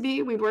was meant to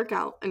be, we'd work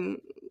out. And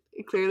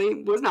it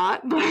clearly was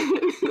not. But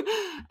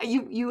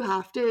you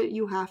have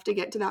to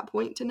get to that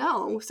point to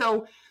know.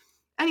 So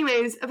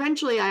anyways,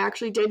 eventually I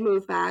actually did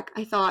move back.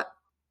 I thought,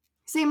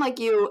 same like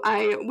you,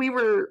 we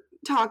were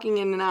talking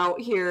in and out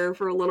here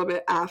for a little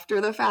bit after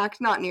the fact,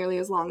 not nearly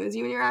as long as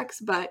you and your ex,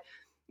 but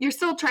you're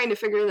still trying to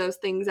figure those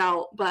things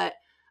out. But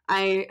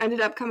I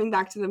ended up coming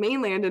back to the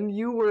mainland, and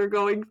you were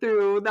going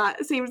through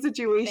that same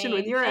situation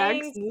with Same your ex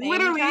thing, same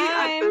literally at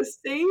time. the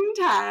same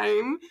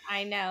time.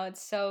 I know,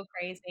 it's so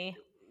crazy.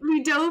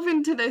 We dove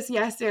into this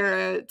Yes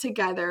era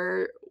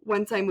together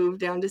once I moved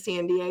down to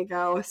San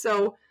Diego.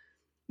 So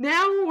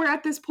now we're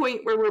at this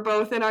point where we're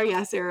both in our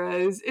Yes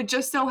eras. It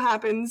just so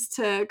happens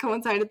to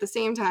coincide at the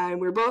same time.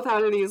 We're both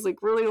out of these like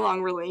really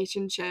long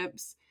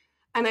relationships.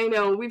 And I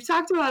know we've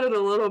talked about it a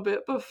little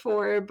bit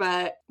before,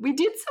 but we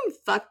did some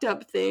fucked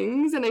up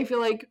things. And I feel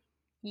like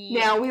Yeah.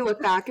 now we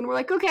look back and we're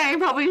like, okay, I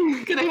probably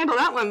could have handled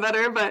that one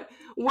better. But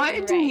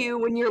what do Right. you,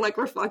 when you're like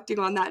reflecting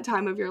on that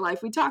time of your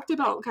life, we talked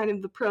about kind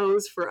of the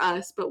pros for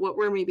us, but what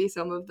were maybe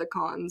some of the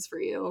cons for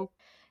you?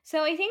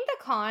 So I think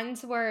the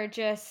cons were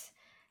just,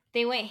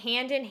 they went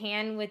hand in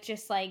hand with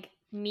just like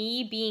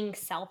me being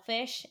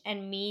selfish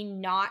and me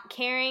not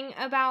caring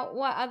about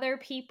what other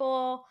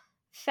people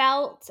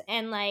felt.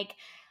 And like,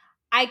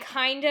 I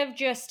kind of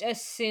just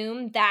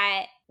assumed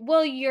that,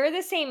 well, you're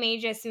the same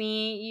age as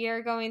me,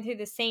 you're going through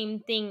the same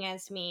thing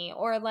as me,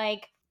 or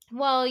like,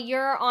 well,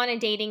 you're on a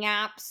dating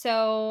app,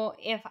 so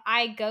if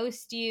I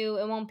ghost you,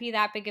 it won't be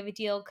that big of a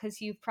deal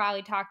because you've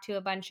probably talked to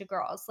a bunch of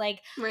girls.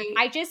 Like, Right.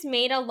 I just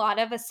made a lot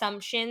of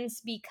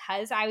assumptions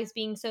because I was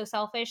being so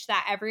selfish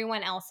that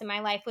everyone else in my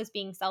life was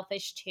being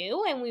selfish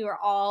too. And we were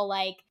all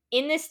like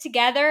in this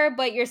together,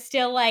 but you're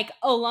still like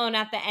alone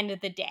at the end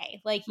of the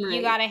day. Like, you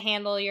Right. got to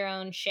handle your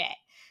own shit.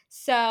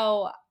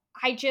 So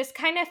I just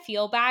kind of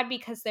feel bad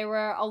because there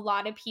were a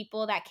lot of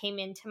people that came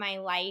into my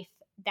life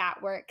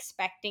that were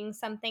expecting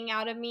something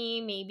out of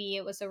me. Maybe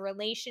it was a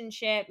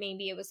relationship,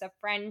 maybe it was a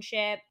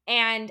friendship,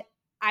 and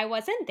I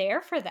wasn't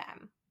there for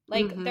them.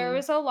 Like, there Mm-hmm.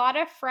 was a lot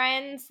of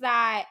friends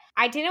that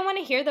I didn't want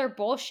to hear their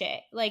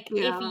bullshit. Like, if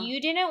Yeah. you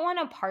didn't want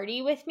to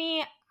party with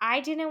me, I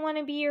didn't want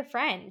to be your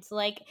friend.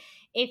 Like,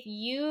 if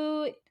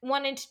you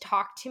wanted to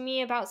talk to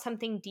me about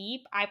something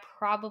deep, I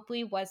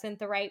probably wasn't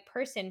the right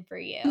person for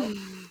you.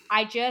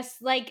 I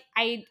just, like,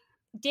 I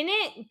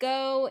didn't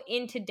go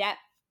into depth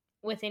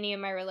with any of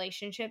my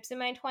relationships in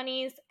my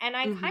 20s. And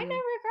I kind of Mm-hmm.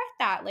 regret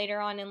that later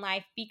on in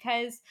life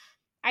because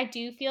I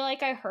do feel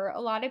like I hurt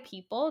a lot of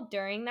people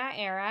during that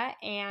era.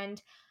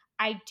 And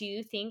I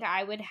do think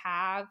I would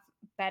have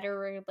better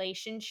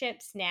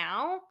relationships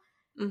now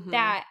Mm-hmm.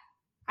 that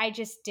I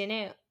just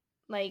didn't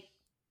like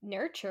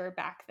nurture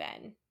back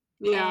then.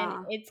 And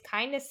Yeah. it's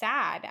kind of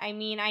sad. I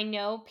mean, I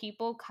know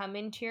people come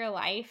into your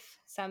life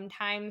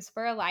sometimes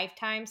for a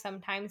lifetime,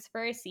 sometimes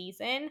for a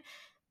season,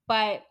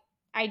 but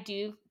I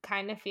do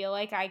kind of feel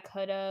like I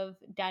could have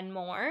done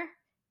more. And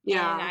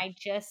Yeah. I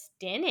just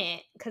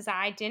didn't because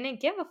I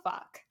didn't give a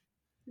fuck.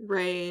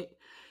 Right.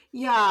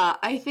 Yeah,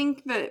 I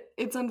think that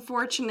it's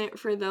unfortunate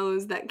for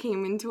those that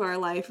came into our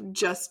life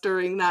just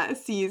during that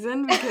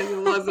season because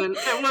it wasn't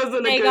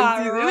a They good got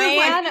season. It was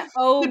like ran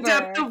the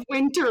depth over. of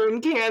winter in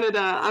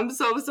Canada. I'm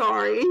so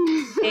sorry.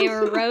 They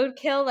were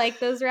roadkill like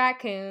those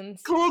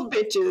raccoons. Cold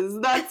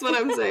bitches. That's what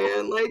I'm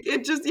saying. Like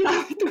it just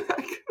yeah, the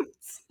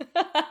raccoons.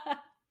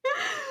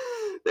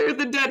 They're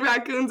the dead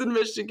raccoons in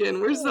Michigan.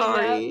 We're Yep.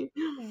 sorry.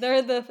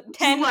 They're the Just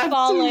 10 left.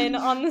 fallen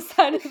on the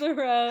side of the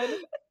road.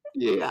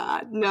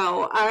 Yeah,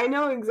 no, I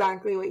know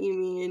exactly what you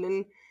mean.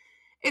 And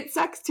it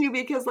sucks too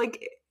because,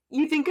 like,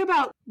 you think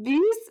about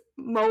these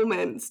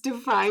moments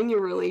define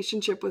your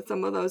relationship with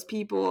some of those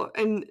people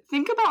and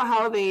think about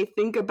how they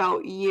think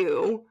about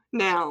you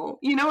now,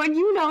 and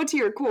you know to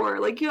your core,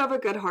 like, you have a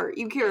good heart,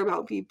 you care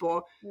about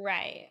people.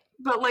 Right.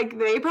 But, like,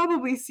 they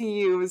probably see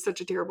you as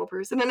such a terrible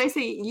person. And I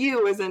say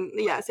you as in,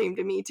 yeah, same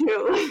to me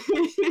too.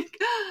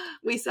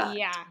 We suck.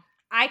 Yeah.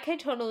 I could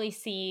totally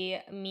see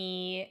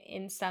me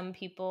in some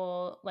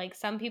people, like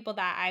some people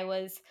that I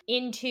was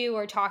into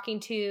or talking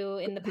to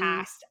in the Mhm.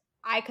 past.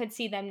 I could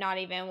see them not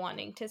even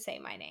wanting to say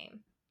my name.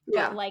 But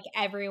Yeah. like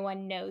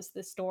everyone knows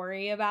the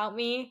story about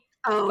me,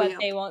 Oh, but yeah.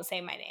 they won't say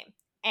my name.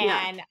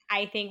 Yeah. And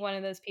I think one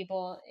of those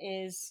people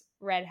is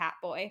Red Hat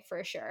Boy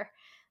for sure.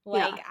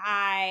 Yeah.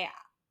 Like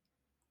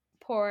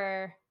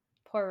poor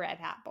Red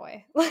Hat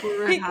Boy. Poor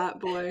Red Like Hat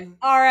Boy.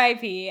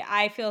 RIP.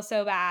 I feel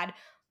so bad.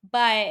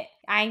 But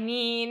I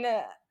mean,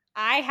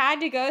 I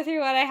had to go through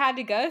what I had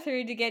to go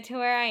through to get to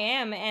where I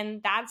am.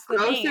 And that's the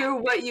Go thing.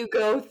 through what you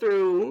go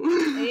through.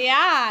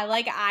 Yeah.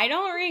 Like, I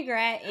don't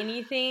regret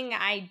anything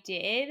I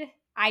did.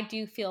 I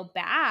do feel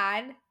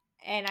bad.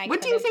 And I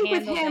What do could you have think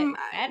with handled it him?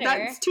 better.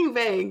 That's too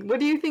vague. What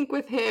do you think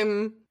with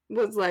him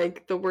was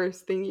like the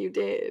worst thing you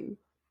did?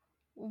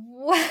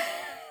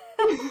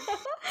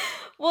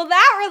 Well,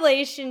 that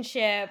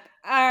relationship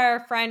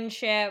or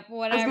friendship, I was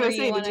whatever gonna you say,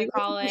 did want you to guys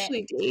call it,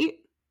 officially date?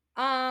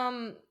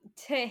 um,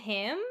 to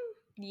him,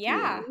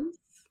 Yes.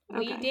 yeah,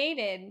 we Okay.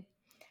 dated.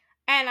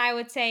 And I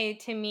would say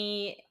to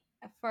me,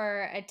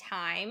 for a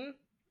time,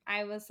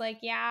 I was like,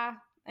 yeah.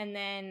 And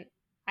then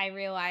I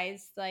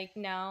realized, like,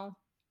 no,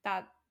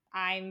 that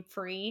I'm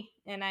free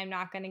and I'm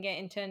not going to get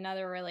into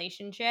another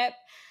relationship.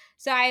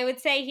 So I would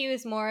say he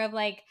was more of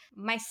like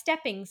my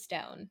stepping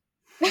stone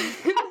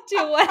to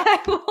what I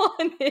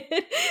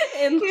wanted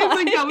in He's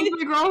like, that was life.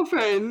 my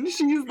girlfriend.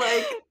 She's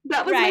like,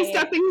 that was my Right.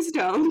 stepping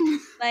stone.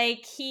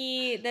 Like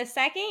the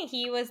second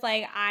he was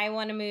like, I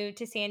want to move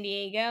to San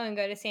Diego and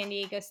go to San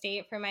Diego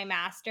State for my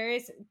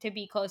master's to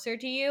be closer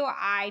to you,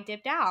 I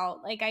dipped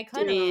out. Like I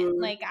couldn't. Dude.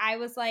 Like I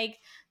was like,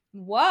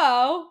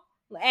 whoa.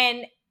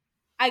 And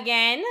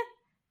again,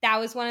 that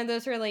was one of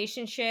those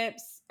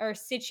relationships or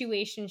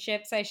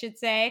situationships, I should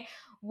say,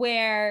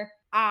 where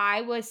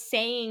I was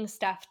saying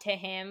stuff to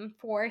him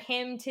for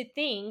him to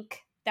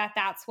think that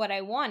that's what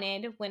I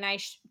wanted when I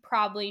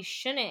probably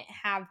shouldn't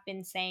have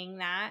been saying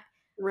that.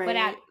 But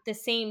at Right. the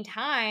same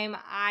time,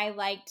 I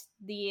liked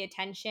the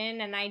attention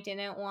and I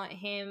didn't want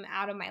him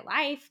out of my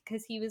life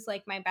because he was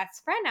like my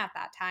best friend at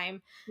that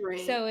time.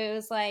 Right. So it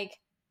was like,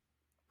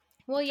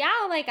 well, yeah,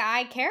 like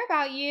I care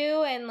about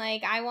you and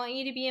like I want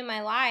you to be in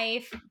my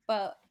life.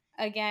 But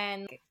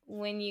again,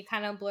 when you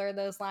kind of blur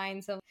those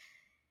lines of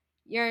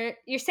you're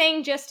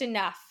saying just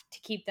enough to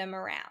keep them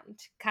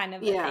around, kind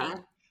of a Yeah.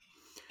 thing.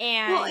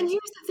 Well, and And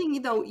here's the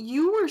thing, though,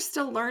 you were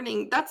still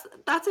learning. That's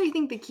I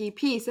think the key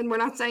piece. And we're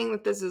not saying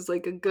that this is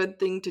like a good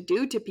thing to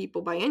do to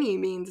people by any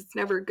means. It's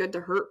never good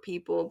to hurt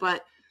people,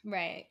 but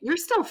right, you're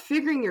still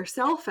figuring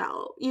yourself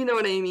out. You know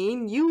what I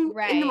mean? You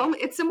in the right,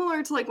 moment, it's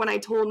similar to like when I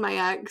told my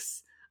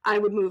ex I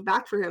would move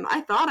back for him.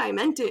 I thought I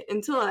meant it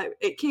until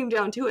it came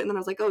down to it, and then I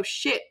was like, oh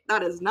shit,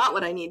 that is not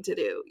what I need to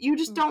do. You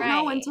just don't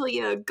know right. until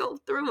you go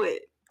through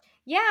it.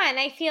 Yeah, and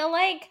I feel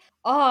like,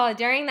 oh,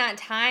 during that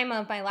time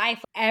of my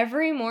life,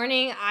 every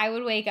morning I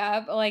would wake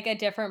up like a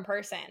different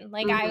person.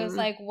 Like I was Mm-hmm.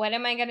 like, what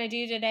am I going to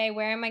do today?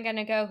 Where am I going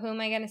to go? Who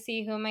am I going to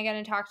see? Who am I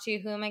going to talk to?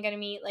 Who am I going to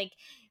meet? Like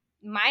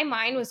my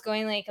mind was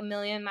going like a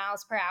million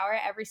miles per hour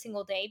every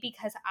single day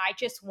because I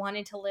just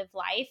wanted to live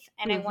life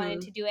and I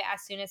wanted Mm-hmm. to do it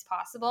as soon as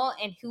possible.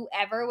 And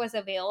whoever was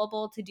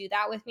available to do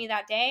that with me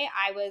that day,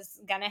 I was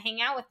going to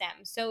hang out with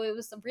them. So it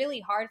was really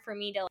hard for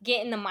me to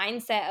get in the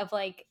mindset of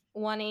like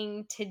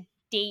wanting to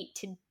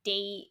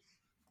date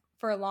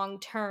for long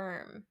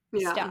term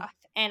Yeah. stuff.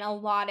 And a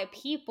lot of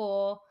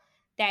people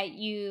that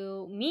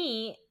you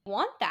meet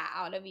want that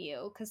out of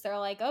you because they're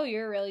like, oh,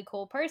 you're a really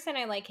cool person.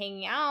 I like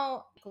hanging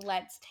out.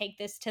 Let's take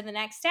this to the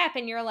next step.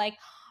 And you're like,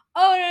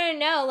 oh, no,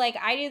 no, no. Like,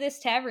 I do this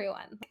to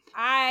everyone.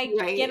 I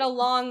get Right.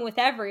 along with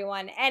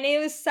everyone. And it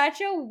was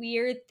such a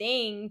weird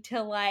thing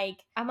to like,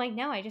 I'm like,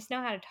 no, I just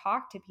know how to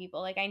talk to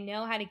people. Like, I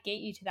know how to get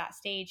you to that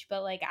stage,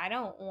 but like, I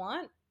don't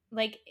want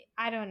like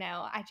I don't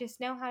know. I just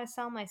know how to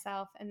sell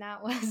myself, and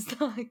that was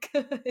not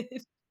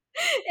good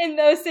in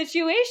those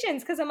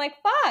situations because I'm like,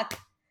 fuck.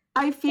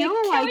 I Like, feel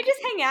can't we like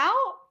just hang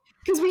out?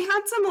 because we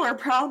had similar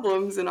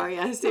problems in our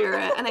yes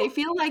era, and I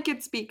feel like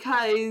it's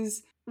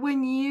because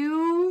when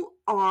you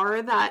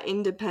are that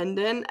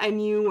independent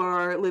and you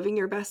are living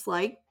your best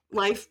life,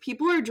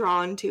 people are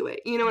drawn to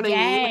it. You know what I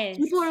mean? Like, Yes.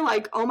 people are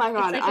like, "Oh my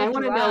It's god, like a I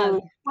want to drug.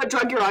 know what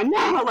drug you're on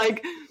now."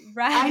 Like,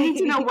 I need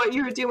to know Right. what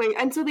you're doing.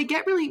 And so they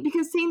get really,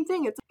 because same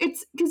thing.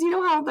 It's because you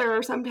know how there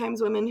are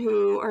sometimes women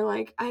who are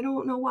like, I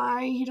don't know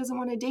why he doesn't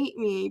want to date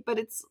me, but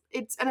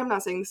and I'm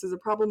not saying this is a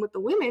problem with the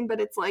women, but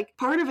it's like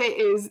part of it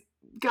is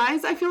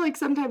guys, I feel like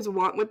sometimes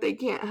want what they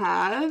can't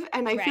have,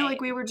 and I feel like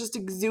Right. we were just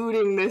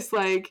exuding this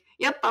like,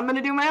 yep, I'm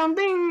gonna do my own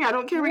thing. I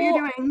don't care what you're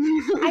Well,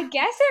 I doing.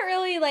 guess it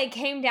really like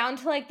came down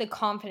to like the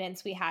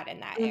confidence we had in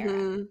that era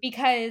hmm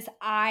because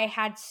I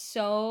had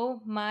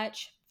so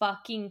much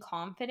fucking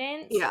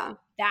confidence Yeah,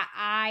 that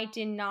I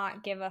did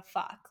not give a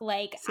fuck.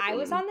 Like I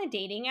was same. on the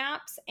dating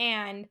apps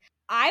and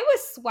I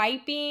was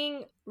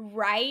swiping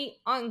right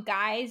on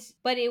guys,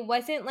 but it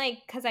wasn't like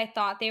because I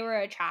thought they were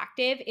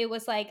attractive. It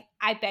was like,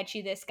 I bet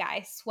you this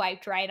guy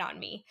swiped right on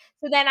me.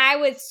 So then I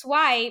would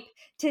swipe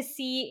to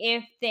see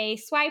if they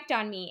swiped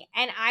on me.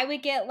 And I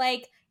would get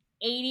like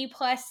 80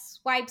 plus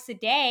swipes a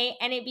day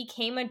and it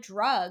became a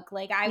drug.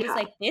 Like I was Yeah,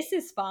 like, this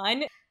is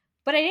fun.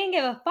 But I didn't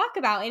give a fuck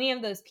about any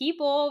of those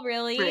people,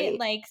 really. right.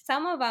 Like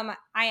some of them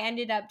I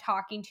ended up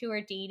talking to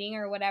or dating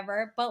or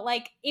whatever, but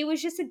like it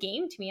was just a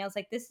game to me. I was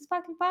like, this is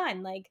fucking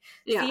fun. Like,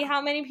 see Yeah,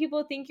 how many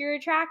people think you're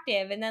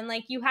attractive. And then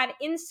like you had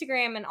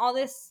Instagram and all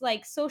this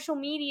like social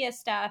media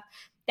stuff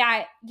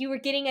that you were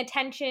getting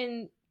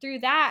attention through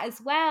that as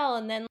well.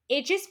 And then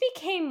it just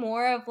became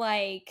more of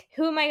like,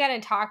 who am I going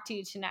to talk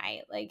to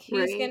tonight? Like,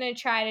 who's going right. to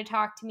try to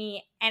talk to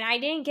me? And I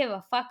didn't give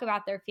a fuck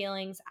about their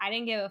feelings. I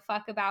didn't give a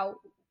fuck about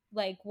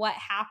like what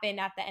happened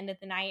at the end of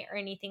the night or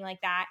anything like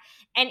that.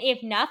 And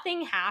if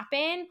nothing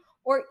happened,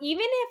 or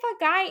even if a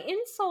guy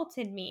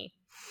insulted me,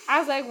 I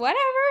was like, whatever,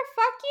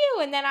 fuck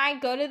you. And then I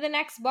go to the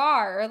next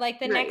bar or like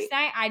the Right. next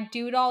night, I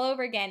do it all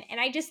over again. And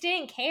I just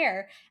didn't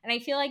care. And I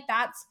feel like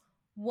that's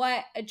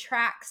what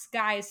attracts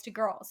guys to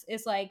girls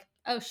is like,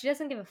 oh, she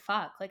doesn't give a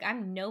fuck. Like,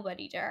 I'm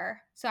nobody to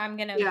her. So I'm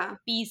going to Yeah,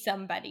 be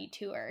somebody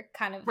to her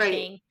kind of right.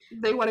 thing.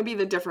 They want to be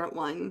the different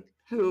one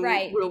who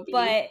Right. will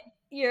But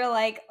be. you're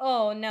like,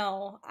 oh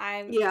no,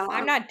 I'm Yeah.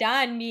 not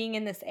done being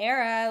in this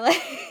era.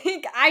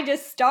 Like, I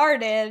just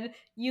started.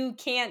 You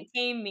can't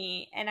tame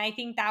me. And I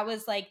think that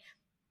was like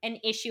an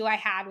issue I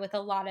had with a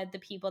lot of the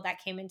people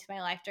that came into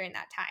my life during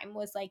that time,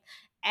 was like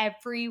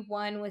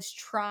everyone was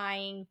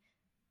trying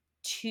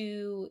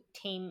to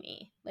tame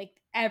me. Like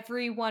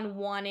everyone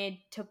wanted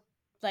to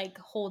like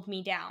hold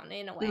me down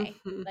in a way.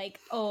 Mhm. Like,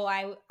 oh,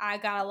 I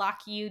gotta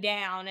lock you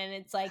down. And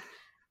it's like,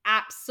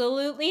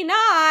 absolutely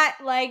not.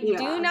 Like, do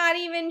Yeah. not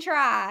even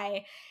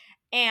try.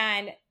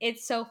 And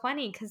it's so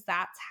funny because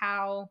that's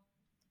how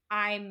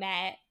I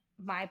met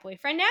my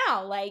boyfriend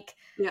now. Like,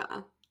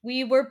 Yeah.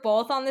 we were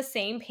both on the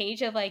same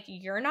page of like,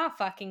 you're not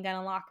fucking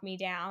gonna lock me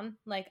down.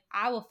 Like,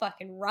 I will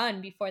fucking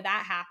run before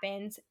that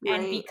happens.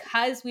 And Right.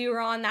 because we were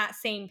on that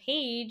same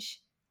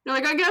page, You're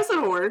like, I guess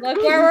it'll work. look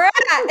where we're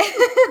at.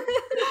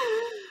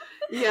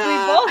 We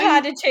Yeah. both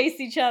had to chase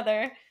each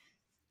other.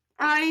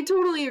 I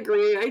totally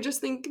agree. I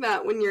just think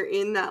that when you're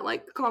in that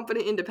like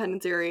confident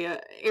independence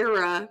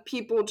era,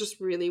 people just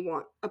really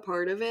want a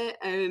part of it,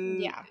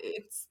 and Yeah.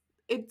 it's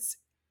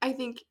I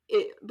think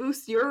it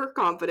boosts your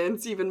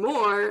confidence even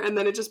more, and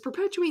then it just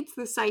perpetuates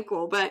the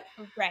cycle. But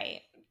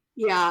Right.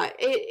 yeah,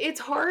 it's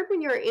hard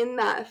when you're in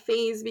that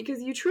phase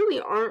because you truly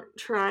aren't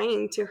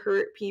trying to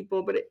hurt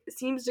people, but it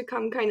seems to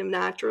come kind of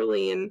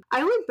naturally. And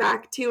I look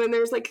back to, and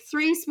there's like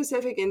 3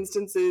 specific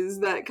instances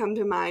that come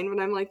to mind when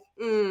I'm like,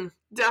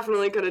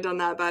 definitely could have done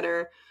that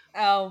better.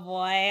 Oh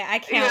boy, I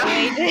can't Yeah.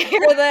 wait to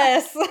hear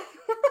this.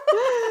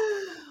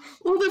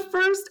 Well, the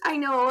first I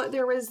know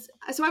there was,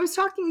 so I was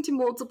talking to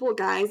multiple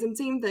guys, and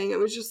same thing. It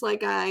was just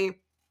like The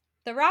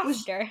was,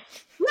 roster.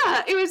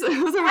 yeah, it was a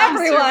roster.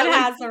 Everyone but, like,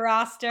 has a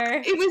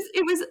roster.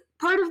 it was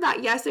part of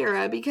that Yes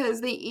era because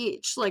they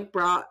each like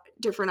brought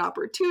different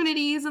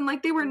opportunities, and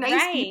like they were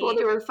nice people, Right.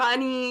 they were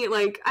funny,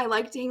 like I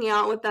liked hanging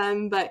out with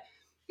them, but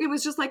it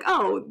was just like,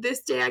 oh,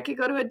 this day I could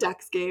go to a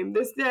Ducks game,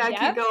 this day I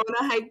could Yep. go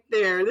on a hike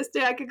there, this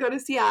day I could go to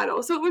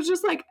Seattle. So it was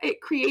just like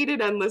it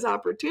created endless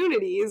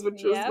opportunities,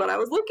 which was what Yep. I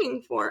was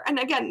looking for. And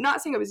again,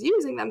 not saying I was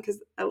using them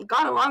because I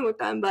got along with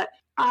them, but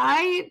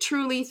I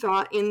truly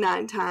thought in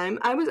that time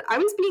I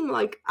was being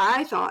like,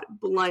 I thought,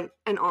 blunt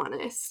and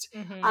honest.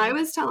 I Mhm.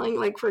 was telling,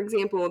 like, for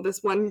example,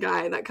 this one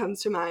guy that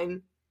comes to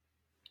mind,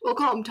 we'll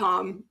call him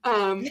Tom.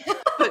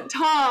 But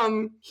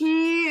Tom,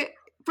 he,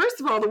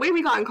 first of all, the way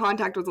we got in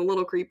contact was a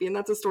little creepy, and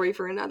that's a story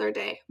for another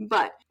day.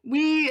 But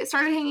we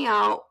started hanging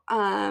out.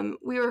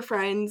 We were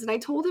friends, and I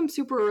told him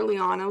super early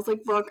on, I was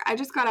like, look, I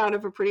just got out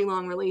of a pretty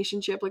long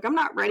relationship. Like, I'm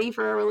not ready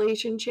for a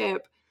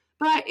relationship.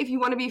 But if you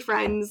want to be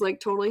friends,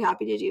 like, totally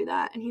happy to do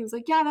that. And he was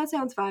like, yeah, that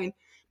sounds fine.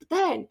 But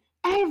then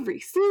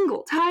every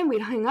single time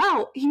we'd hang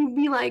out, he'd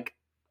be like,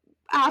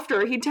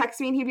 after he'd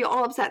text me and he'd be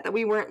all upset that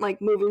we weren't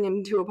like moving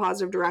into a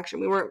positive direction.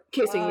 We weren't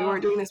kissing, we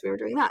weren't doing this, we were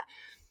doing that.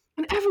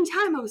 And every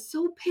time I was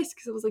so pissed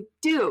because I was like,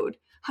 dude,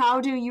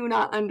 how do you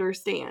not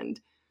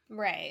understand?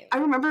 Right. I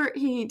remember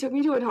he took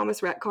me to a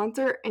Thomas Rhett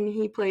concert and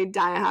he played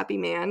Die a Happy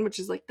Man, which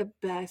is like the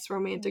best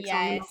romantic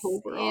song in the Yes,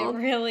 whole it world.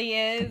 really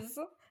is.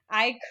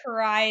 I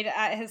cried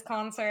at his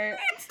concert.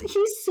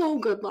 He's so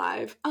good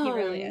live. He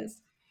really is.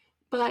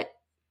 But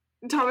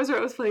Thomas Rhett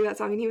was playing that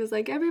song and he was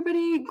like,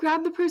 everybody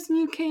grab the person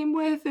you came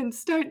with and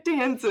start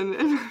dancing.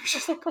 And I was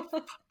just like, oh,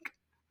 fuck.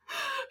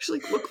 She's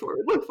like, look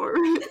forward, look forward.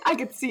 I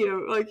could see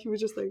him. Like, he was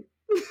just like...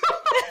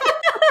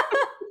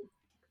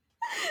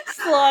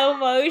 Slow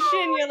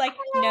motion. You're like,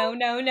 no,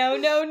 no, no,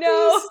 no,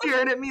 no. He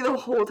stared at me the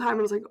whole time.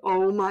 I was like,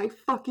 oh my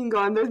fucking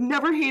God. I've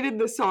never hated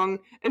this song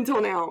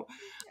until now.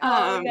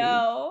 Oh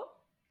no.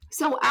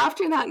 So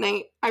after that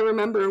night, I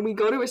remember we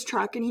go to his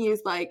truck and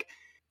he's like,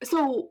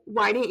 so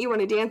why didn't you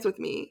want to dance with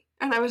me?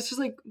 And I was just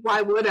like,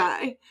 why would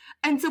I?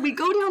 And so we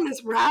go down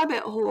this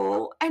rabbit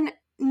hole. And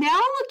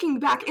now looking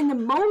back, in the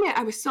moment,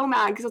 I was so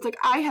mad because I was like,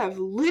 I have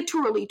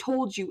literally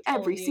told you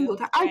every single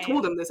time. I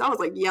told him this. I was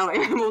like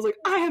yelling at him. I was like,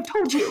 I have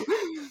told you.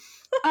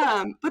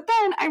 But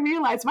then I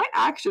realized my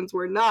actions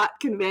were not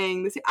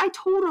conveying this. I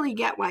totally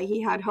get why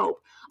he had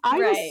hope. I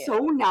was so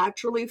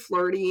naturally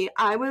flirty.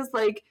 I was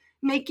like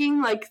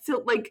making like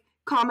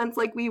comments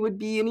like we would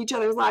be in each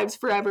other's lives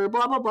forever,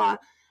 blah, blah, blah.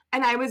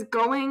 And I was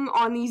going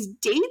on these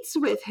dates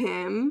with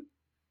him.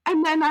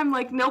 And then I'm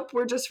like, nope,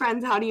 we're just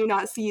friends. How do you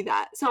not see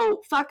that?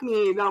 So fuck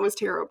me. That was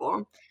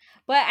terrible.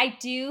 But I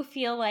do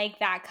feel like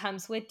that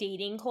comes with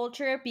dating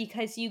culture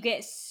because you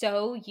get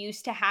so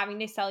used to having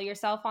to sell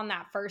yourself on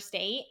that first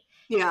date.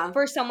 Yeah.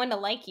 For someone to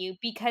like you,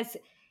 because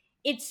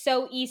it's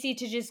so easy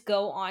to just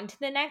go on to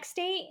the next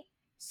date.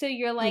 So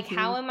you're like,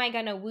 how am I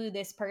going to woo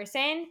this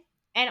person?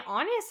 And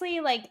honestly,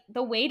 like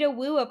the way to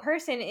woo a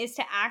person is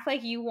to act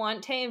like you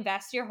want to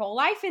invest your whole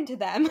life into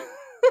them.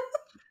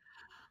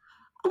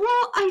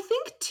 Well, I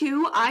think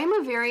too, I'm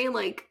a very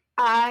like,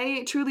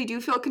 I truly do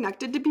feel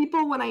connected to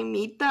people when I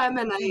meet them,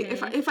 and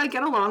if I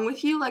get along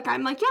with you, like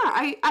I'm like, yeah,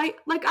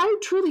 I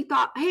truly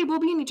thought, hey, we'll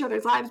be in each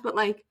other's lives, but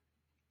like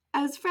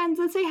as friends,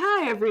 let's say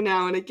hi every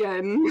now and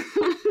again.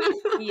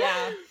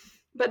 Yeah.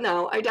 But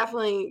no, I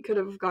definitely could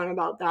have gone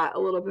about that a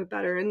little bit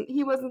better, and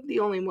he wasn't the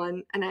only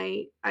one, and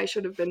I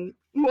should have been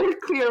more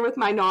clear with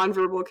my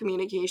nonverbal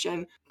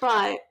communication.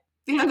 But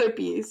the other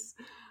piece,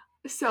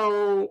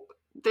 so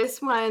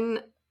this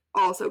one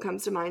also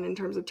comes to mind in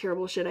terms of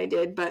terrible shit I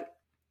did, but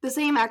the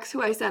same ex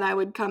who I said I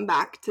would come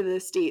back to the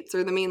States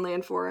or the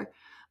mainland for,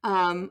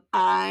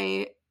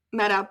 I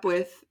met up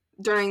with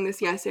during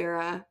this Yes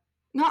era,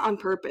 not on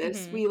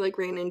purpose. Mhm. We like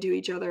ran into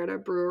each other at a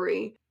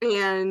brewery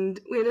and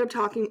we ended up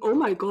talking. Oh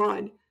my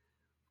God.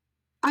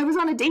 I was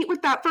on a date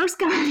with that first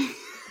guy.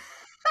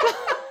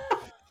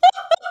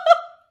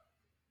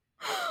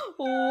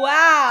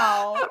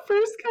 Wow. That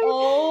first guy.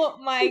 Oh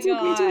my He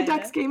took me to a God.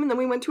 Ducks game and then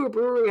we went to a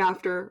brewery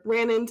after.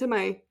 Ran into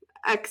my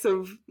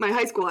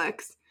high school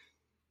ex.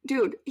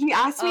 Dude, he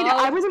asked me to,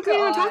 I Oh wasn't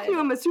planning on talking to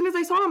God. him. As soon as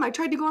I saw him, I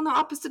tried to go in the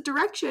opposite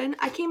direction.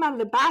 I came out of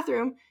the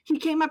bathroom. He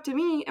came up to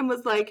me and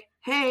was like,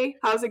 hey,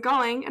 how's it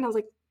going? And I was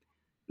like,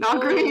 not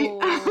great.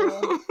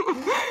 Oh,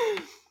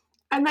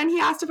 And then he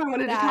asked if I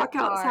wanted to talk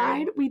that's outside.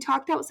 hard. We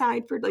talked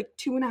outside for like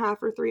 2.5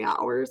 or 3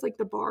 hours. Like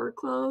the bar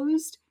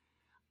closed.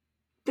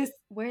 This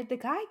Where'd the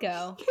guy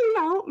go? came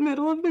out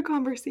middle of the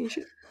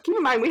conversation. Keep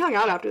in mind, we hung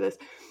out after this.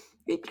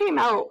 He came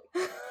out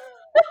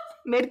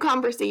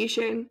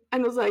mid-conversation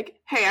and was like,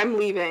 hey, I'm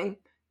leaving.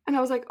 And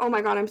I was like, oh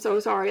my God, I'm so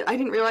sorry. I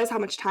didn't realize how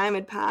much time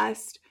had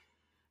passed.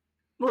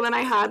 Well, then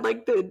I had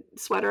like the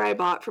sweater I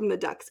bought from the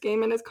Ducks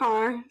game in his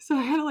car. So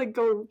I had to like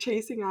go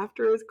chasing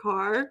after his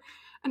car.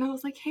 And I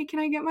was like, hey, can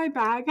I get my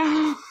bag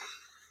out?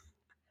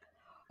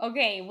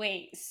 Okay,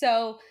 wait.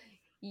 So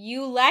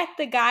you let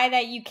the guy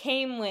that you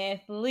came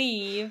with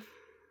leave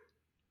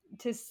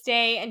to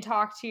stay and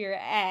talk to your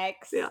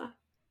ex. Yeah.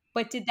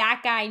 But did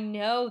that guy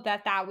know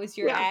that that was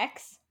your Yeah.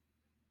 ex?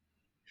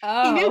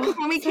 He knew because Oh,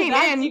 when we so came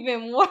that's in,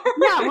 even worse.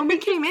 yeah, when we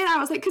came in, I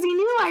was like, because he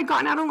knew I had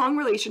gotten out of a long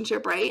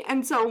relationship, right?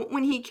 And so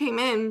when we came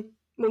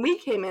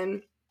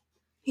in,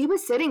 he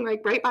was sitting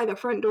like right by the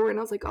front door, and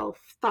I was like, oh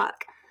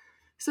fuck.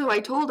 So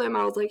I told him,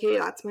 I was like, hey,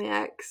 that's my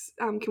ex.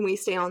 Can we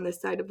stay on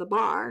this side of the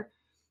bar?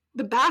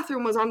 The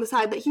bathroom was on the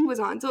side that he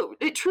was on, so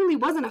it truly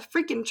wasn't a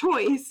freaking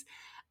choice.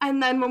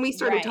 And then when we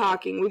started Right.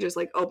 talking, we just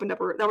like opened up.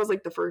 That was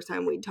like the first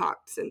time we'd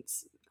talked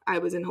since I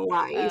was in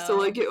Hawaii, so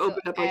like it Oh, so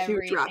opened up a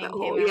huge rabbit everything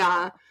hole. came Yeah.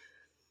 out.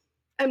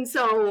 And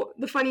so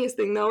the funniest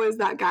thing though is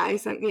that guy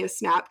sent me a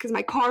snap because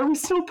my car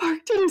was still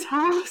parked at his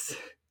house.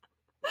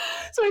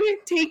 So I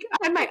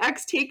had my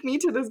ex take me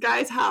to this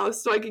guy's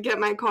house so I could get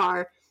my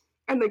car.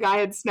 And the guy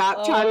had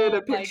Snapchatted a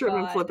Oh my picture of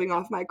him God. flipping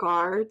off my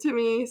car to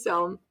me.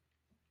 So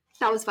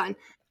that was fun.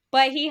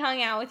 But he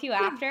hung out with you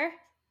after?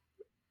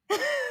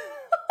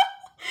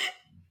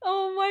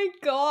 Oh my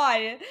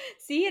God.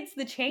 See, it's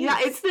the chase. Yeah,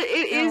 it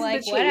They're is like,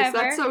 the chase. whatever.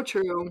 That's so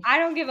true. I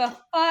don't give a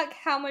fuck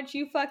how much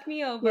you fuck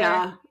me over.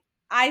 Yeah.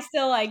 I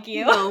still like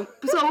you. No.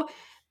 So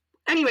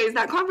anyways,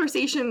 that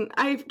conversation,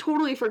 I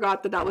totally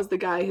forgot that was the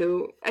guy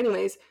who,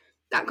 anyways,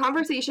 that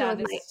conversation That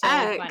with is my so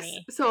ex.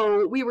 funny.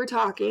 So we were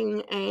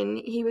talking and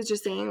he was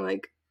just saying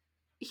like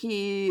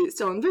he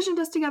still envisioned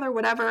us together,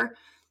 whatever.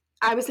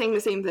 I was saying the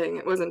same thing.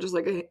 It wasn't just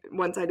like a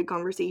one-sided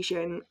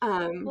conversation.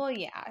 Well,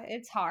 yeah,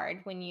 it's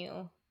hard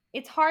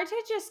it's hard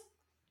to just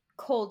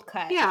cold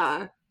cut.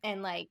 Yeah.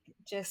 And like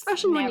just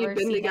Especially when never you've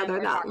been see them together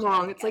or that talk to them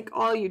long. It's again. like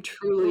all you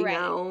truly Right.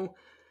 know.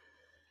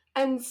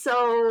 And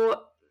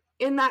so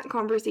in that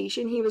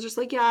conversation, he was just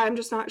like, yeah, I'm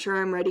just not sure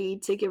I'm ready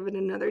to give it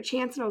another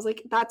chance. And I was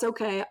like, that's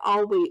okay.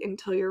 I'll wait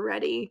until you're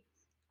ready.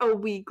 A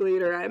week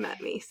later, I met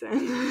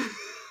Mason.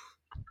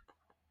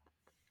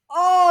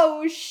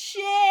 Oh,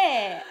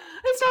 shit.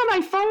 It's not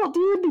my fault,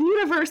 dude. The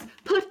universe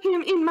put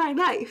him in my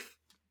life.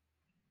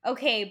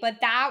 Okay, but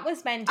that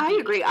was meant to be. I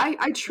agree.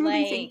 I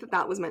truly think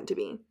that was meant to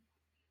be.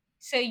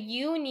 So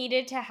you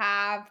needed to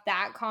have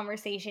that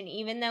conversation,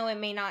 even though it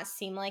may not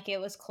seem like it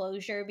was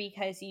closure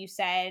because you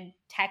said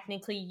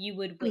technically you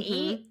would wait.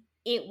 Mm-hmm.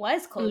 It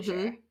was closure.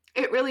 Mm-hmm.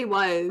 It really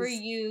was. For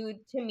you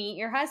to meet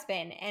your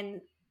husband. And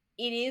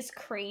it is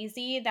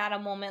crazy that a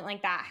moment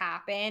like that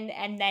happened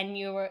and then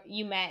you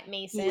met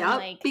Mason. Yep,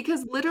 like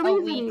because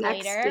literally the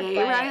next day,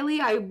 Riley,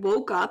 I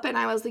woke up and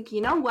I was like,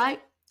 you know what?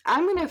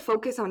 I'm going to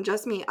focus on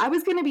just me. I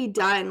was going to be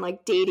done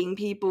like dating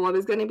people. I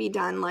was going to be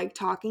done like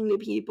talking to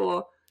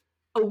people.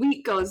 A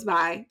week goes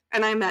by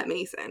and I met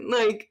Mason.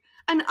 Like,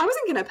 and I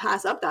wasn't going to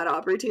pass up that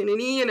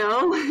opportunity, you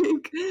know?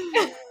 Like,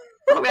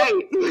 all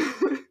right.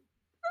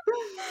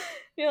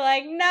 You're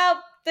like, nope,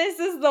 this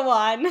is the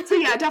one. So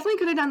yeah, definitely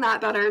could have done that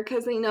better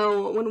because I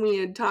know when we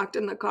had talked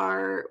in the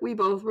car, we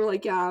both were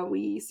like, yeah,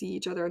 we see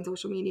each other on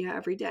social media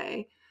every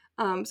day.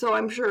 So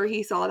I'm sure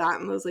he saw that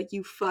and was like,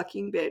 you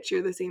fucking bitch,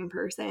 you're the same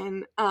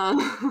person.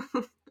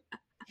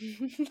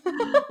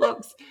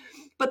 Whoops.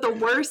 But the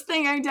worst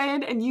thing I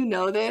did, and you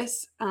know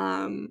this,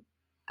 and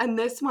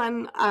this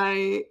one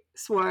I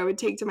swore I would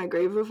take to my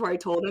grave before I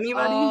told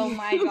anybody. Oh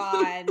my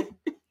God.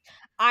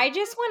 I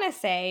just want to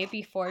say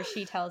before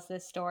she tells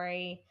this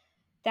story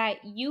that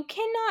you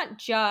cannot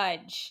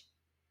judge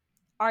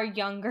our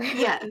younger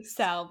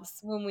selves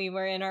when we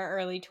were in our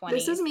early 20s.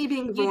 This is me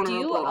being vulnerable.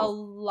 You do a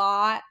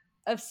lot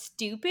of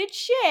stupid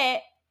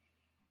shit.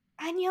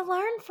 And you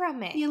learn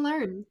from it. You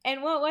learn.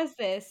 And what was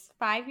this?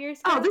 5 years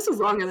ago? Oh, this was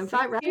longer than 5,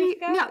 6 right? years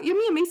ago? No, you,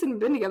 me and Mason have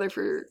been together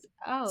for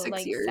Oh, 6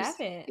 like years.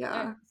 7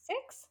 Yeah. or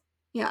 6?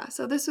 Yeah,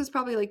 so this was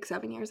probably like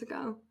 7 years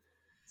ago.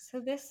 So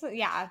this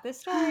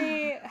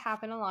story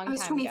happened a long I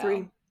was time 23.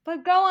 ago.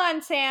 But go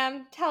on,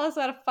 Sam. Tell us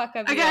what a fuck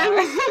up you Again?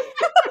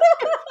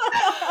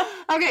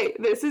 are. Okay,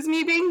 this is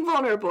me being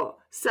vulnerable.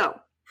 So,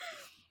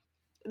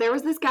 there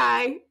was this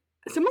guy,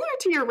 similar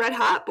to your Red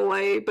Hot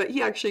boy, but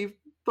he actually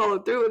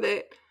followed through with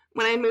it.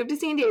 When I moved to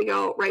San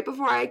Diego, right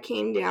before I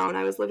came down,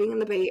 I was living in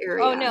the Bay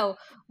Area. Oh, no.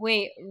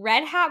 Wait,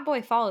 Red Hat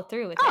Boy followed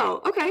through with it. Oh,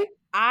 okay.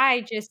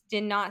 I just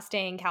did not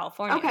stay in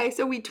California. Okay,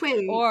 so we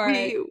twinned. Or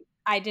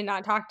I did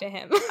not talk to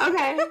him.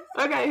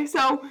 Okay,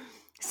 so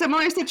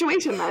similar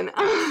situation then.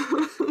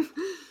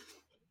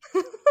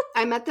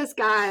 I met this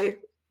guy.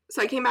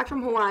 So I came back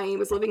from Hawaii,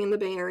 was living in the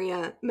Bay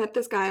Area, met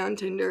this guy on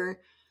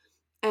Tinder,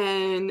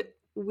 and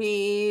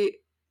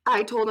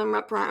I told him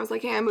up front, I was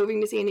like, hey, I'm moving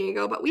to San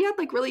Diego, but we had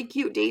like really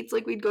cute dates,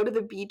 like we'd go to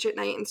the beach at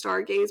night and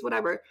stargaze,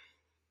 whatever.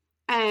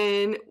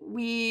 And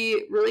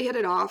we really hit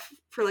it off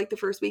for like the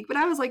first week, but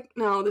I was like,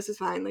 no, this is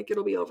fine, like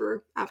it'll be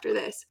over after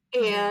this.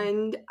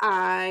 And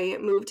I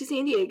moved to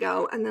San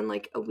Diego, and then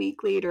like a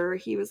week later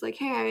he was like,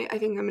 hey, I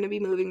think I'm gonna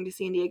be moving to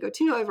San Diego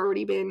too. I've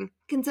already been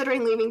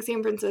considering leaving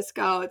San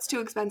Francisco, it's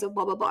too expensive,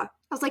 blah blah blah. I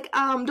was like,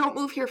 don't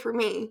move here for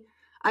me,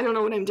 I don't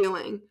know what I'm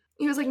doing.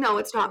 He was like, no,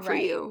 it's not for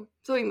you.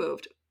 So he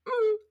moved.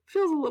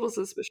 Feels a little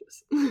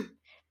suspicious.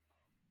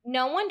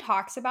 No one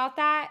talks about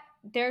that.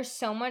 There's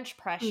so much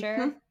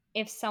pressure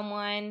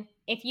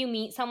if you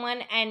meet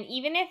someone, and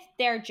even if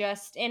they're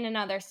just in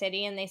another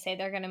city and they say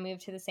they're going to move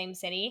to the same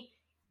city,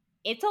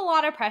 it's a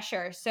lot of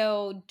pressure.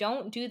 So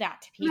don't do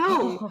that to people.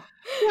 No.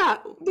 Yeah,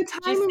 the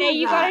timing. Just say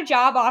you got a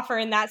job offer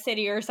in that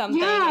city or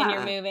something and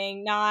you're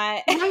moving,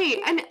 not right.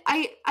 And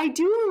I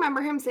do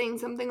remember him saying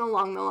something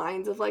along the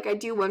lines of like, I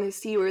do want to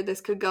see where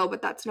this could go,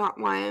 but that's not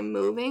why I'm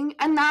moving.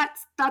 And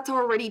that's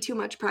already too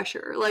much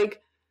pressure.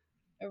 Like,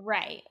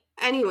 right.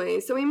 Anyway,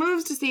 so he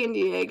moves to San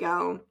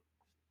Diego.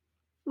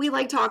 We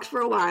like talked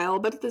for a while,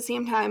 but at the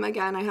same time,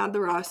 again, I had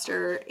the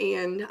roster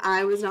and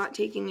I was not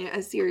taking it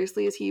as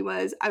seriously as he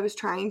was. I was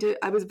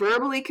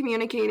verbally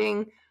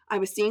communicating. I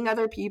was seeing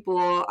other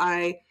people.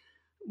 I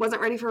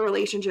wasn't ready for a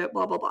relationship,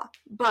 blah, blah, blah.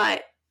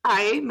 But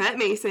I met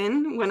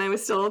Mason when I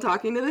was still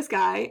talking to this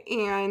guy,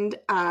 and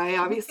I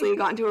obviously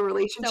got into a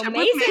relationship with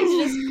Mason. So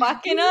Mason's just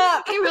fucking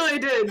up. He really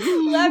did.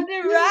 Left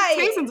and right.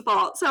 It's Mason's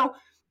fault. So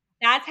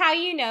that's how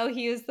you know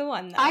he was the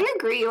one, though. I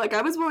agree. Like,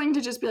 I was willing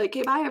to just be like,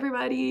 okay, bye,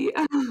 everybody.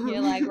 You're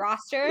like,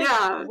 roster?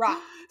 Yeah. Rock.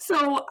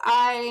 So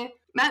I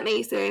met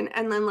Mason,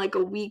 and then like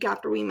a week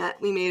after we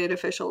met, we made it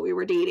official. We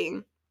were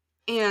dating.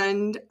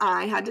 And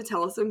I had to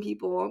tell some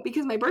people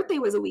because my birthday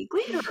was a week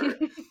later.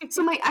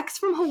 So my ex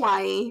from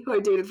Hawaii, who I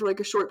dated for like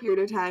a short period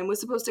of time, was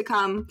supposed to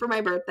come for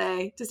my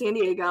birthday to San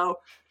Diego.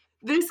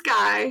 This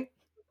guy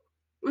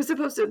was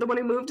the one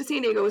who moved to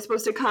San Diego was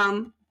supposed to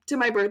come to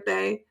my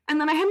birthday.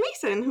 And then I had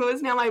Mason, who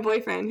is now my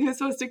boyfriend, who was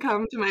supposed to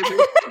come to my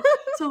birthday.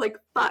 So like,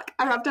 fuck,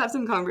 I have to have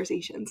some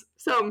conversations.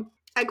 So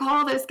I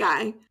call this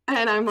guy,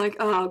 and I'm like,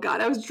 oh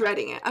God, I was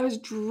dreading it. I was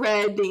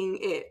dreading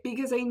it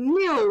because I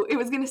knew it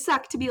was going to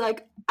suck to be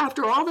like,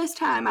 after all this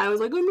time, I was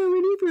like, I'm not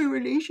ready for a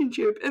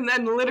relationship. And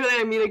then literally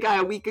I meet a guy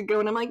a week ago,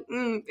 and I'm like,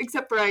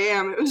 except for I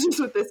am. It was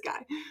just with this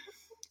guy.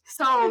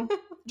 So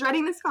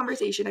dreading this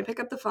conversation, I pick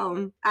up the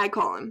phone, I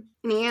call him,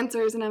 and he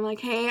answers, and I'm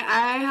like, hey,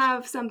 I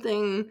have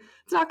something,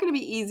 it's not going to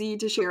be easy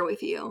to share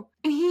with you.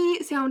 And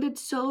he sounded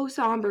so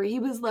somber. He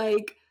was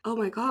like, oh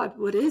my God,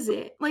 what is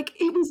it? Like,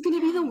 it was going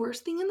to be the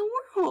worst thing in the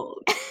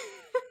world.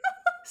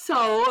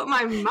 So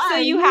my mind... So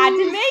you had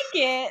to make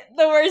it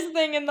the worst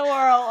thing in the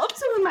world.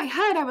 So in my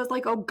head, I was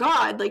like, oh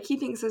God, like, he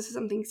thinks this is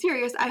something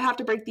serious. I have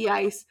to break the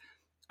ice.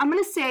 I'm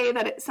going to say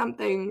that it's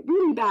something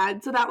really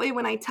bad, so that way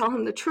when I tell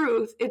him the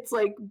truth, it's,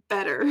 like,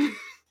 better.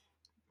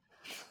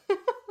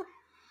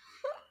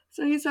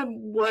 So he said,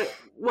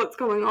 what's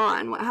going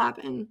on? What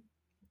happened?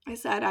 I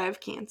said, I have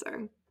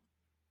cancer.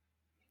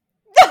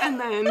 And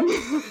then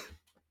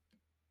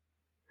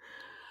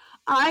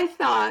I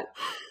thought,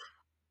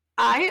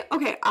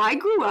 I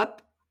grew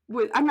up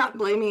with, I'm not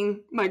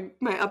blaming my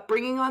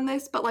upbringing on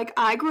this, but, like,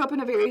 I grew up in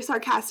a very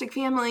sarcastic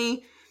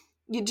family.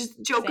 You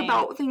just joke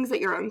about things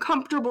that you're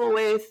uncomfortable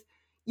with.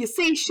 You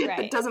say shit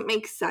that doesn't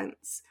make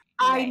sense.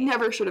 I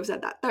never should have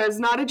said that. That is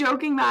not a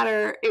joking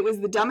matter. It was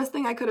the dumbest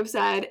thing I could have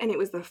said, and it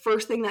was the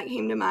first thing that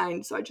came to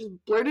mind. So I just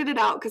blurted it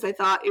out because I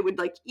thought it would,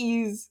 like,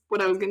 ease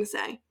what I was going to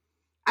say.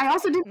 I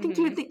also didn't think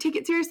he would take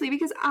it seriously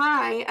because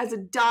I, as a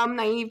dumb,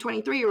 naive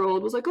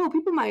 23-year-old, was like, oh,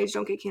 people my age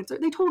don't get cancer.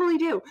 They totally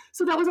do.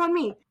 So that was on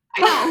me.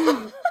 I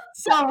know.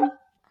 So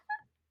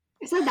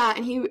I said that,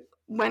 and he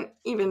went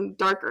even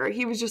darker.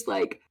 He was just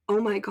like, oh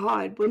my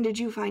God, when did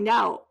you find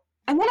out?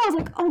 And then I was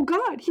like, oh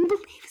God, he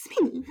believes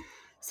me.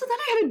 So then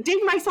I had to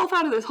dig myself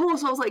out of this hole.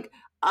 So I was like,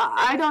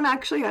 I don't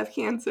actually have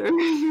cancer.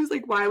 He was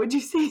like, why would you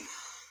say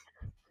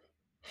that?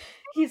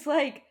 He's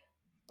like,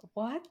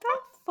 what the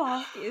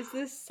fuck is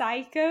this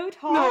psycho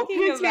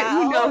talking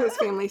about? You know his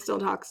family still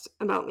talks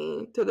about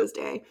me to this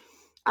day.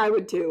 I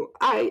would too.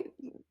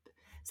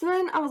 So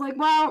then I was like,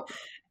 well,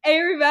 I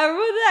remember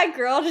when that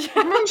girl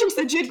remember she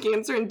said she had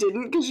cancer and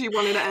didn't because she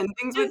wanted to end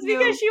things with just you?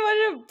 because she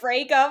wanted to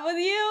break up with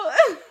you.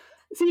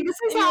 See, this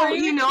is And you how weren't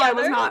you even know I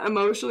was together? not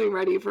emotionally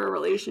ready for a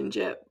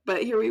relationship,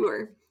 but here we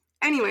were.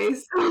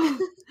 Anyways, so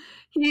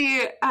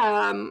he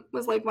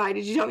was like, why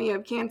did you tell me you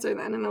have cancer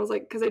then? And I was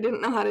like, because I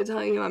didn't know how to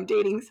tell you I'm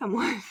dating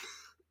someone.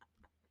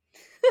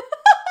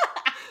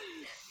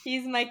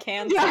 He's my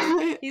cancer.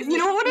 Yeah. He's You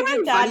know what would have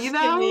been funny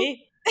attached to though?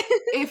 me.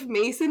 If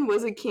Mason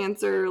was a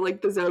Cancer,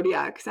 like the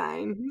zodiac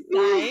sign.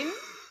 Sign?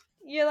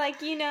 You're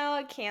like,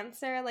 a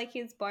Cancer, like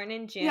he was born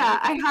in June. Yeah,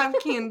 I have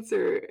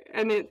Cancer,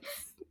 and it's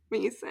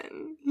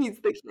Mason. He's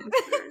the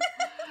Cancer.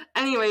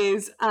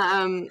 Anyways,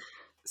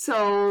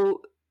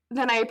 so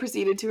then I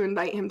proceeded to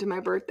invite him to my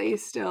birthday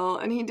still,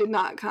 and he did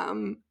not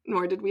come,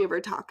 nor did we ever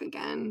talk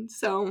again.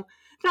 So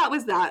that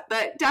was that.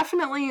 But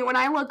definitely, when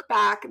I look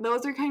back,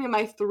 those are kind of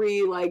my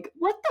three, like,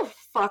 what the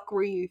fuck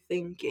were you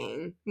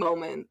thinking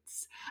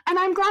moments? And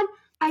I'm glad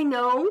I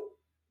know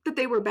that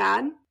they were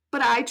bad,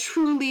 but I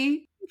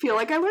truly feel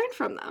like I learned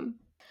from them.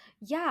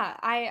 Yeah,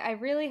 I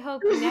really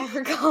hope you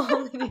never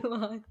call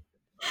anyone,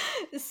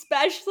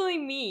 especially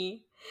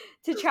me,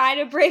 to try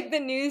to break the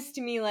news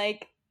to me,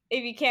 like,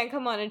 if you can't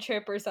come on a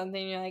trip or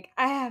something, you're like,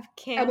 I have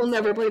cancer. I will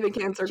never play the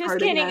Cancer Just card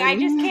kidding, again.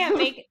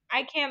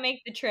 I can't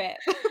make the trip.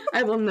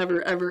 I will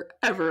never, ever,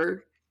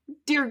 ever.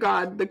 Dear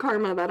God, the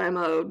karma that I'm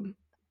owed.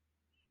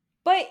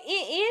 But it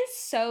is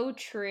so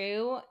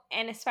true,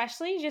 and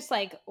especially just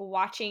like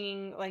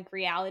watching like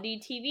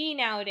reality TV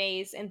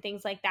nowadays and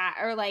things like that,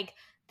 or like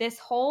this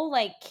whole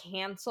like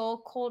cancel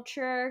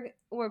culture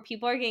where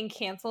people are getting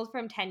canceled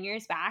from 10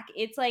 years back.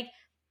 It's like,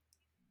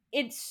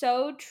 it's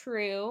so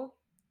true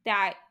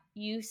that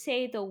you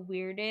say the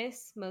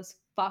weirdest, most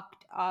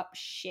fucked up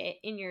shit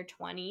in your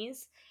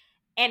 20s,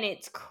 and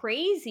it's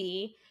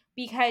crazy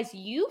because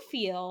you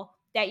feel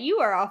that you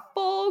are a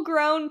full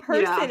grown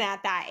person Yeah.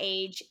 at that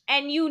age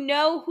and you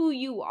know who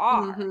you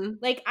are. Mhm.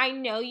 Like, I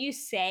know you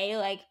say,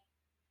 like,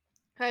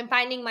 I'm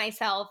finding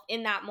myself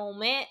in that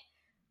moment,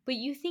 but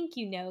you think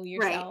you know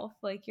yourself.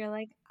 Like, you're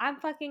like, I'm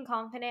fucking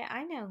confident.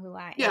 I know who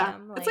I Yeah.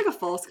 am. It's like a Like,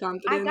 false I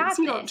confidence. got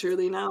You don't this.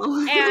 truly know.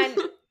 And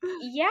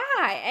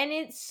yeah, and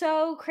it's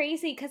so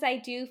crazy because I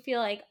do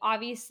feel like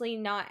obviously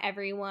not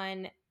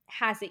everyone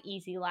has an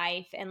easy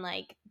life and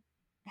like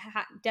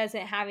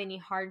doesn't have any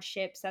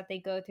hardships that they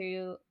go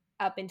through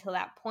up until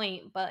that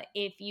point. But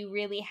if you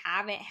really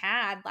haven't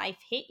had life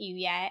hit you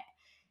yet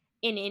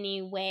in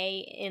any way,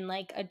 in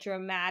like a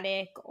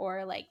dramatic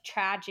or like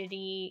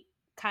tragedy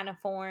kind of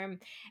form,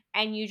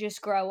 and you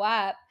just grow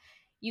up,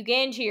 you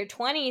get into your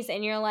 20s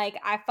and you're like,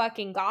 I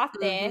fucking got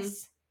Mhm.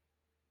 this.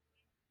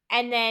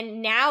 And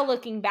then now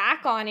looking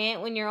back on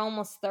it when you're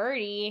almost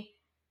 30,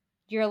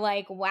 you're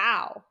like,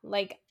 wow,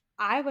 like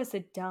I was a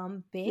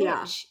dumb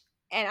Yeah. bitch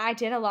and I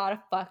did a lot of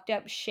fucked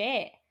up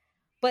shit.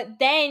 But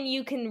then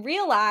you can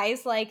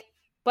realize, like,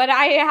 but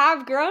I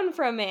have grown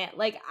from it.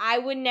 Like, I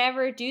would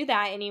never do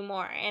that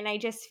anymore. And I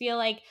just feel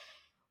like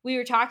we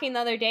were talking the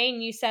other day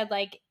and you said,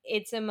 like,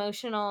 it's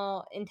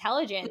emotional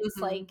intelligence.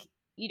 Mhm. Like,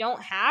 you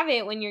don't have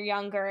it when you're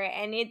younger.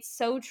 And it's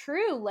so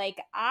true.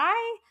 Like,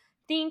 I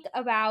think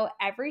about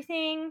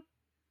everything.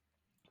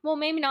 Well,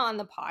 maybe not on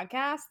the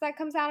podcast that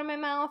comes out of my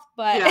mouth,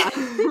 but Yeah.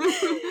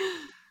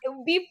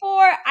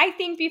 before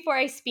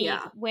I speak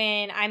Yeah.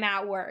 when I'm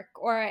at work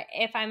or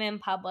if I'm in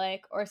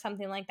public or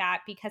something like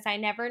that, because I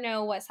never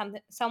know what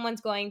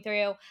someone's going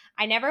through.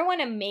 I never want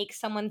to make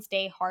someone's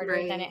day harder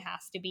than Right. it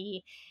has to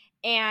be.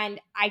 And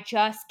I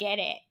just get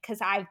it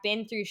because I've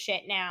been through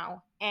shit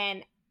now,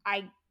 and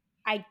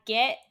I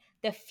get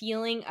the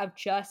feeling of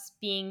just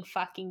being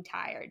fucking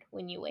tired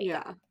when you wake Yeah.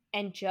 up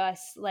and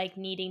just like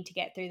needing to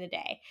get through the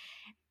day.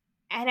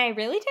 And I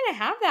really didn't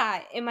have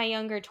that in my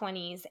younger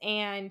 20s.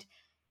 And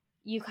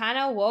you kind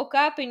of woke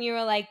up and you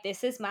were like,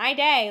 this is my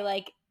day.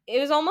 Like, it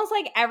was almost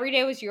like every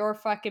day was your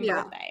fucking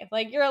Yeah. birthday.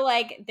 Like, you're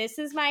like, this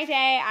is my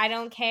day. I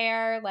don't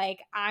care. Like,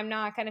 I'm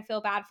not going to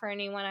feel bad for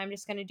anyone. I'm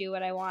just going to do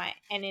what I want.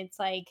 And it's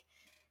like,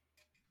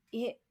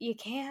 you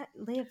can't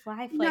live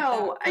life like that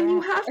No, and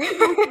you forever. have to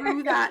go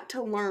through that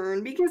to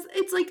learn because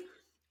it's like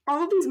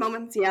all of these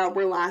moments, yeah,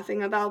 we're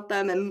laughing about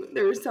them and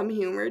there's some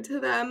humor to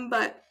them,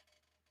 but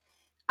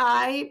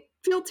I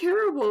feel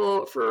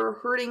terrible for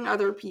hurting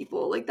other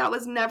people. Like that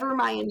was never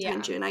my Yeah.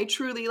 intention. I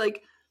truly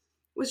like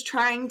was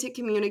trying to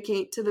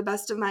communicate to the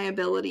best of my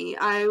ability.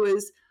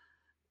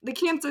 The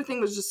cancer thing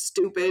was just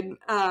stupid.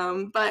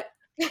 But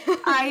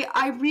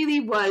I really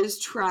was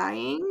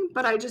trying,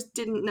 but I just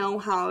didn't know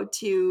how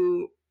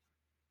to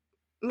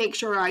make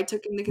sure I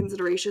took into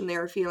consideration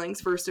their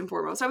feelings first and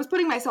foremost. I was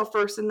putting myself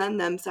first and then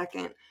them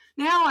second.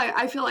 Now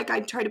I feel like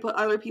I try to put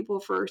other people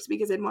first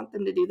because I'd want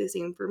them to do the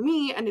same for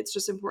me, and it's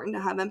just important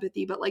to have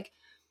empathy. But like,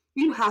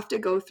 you have to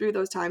go through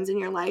those times in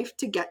your life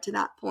to get to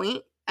that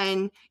point,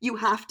 and you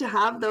have to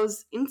have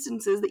those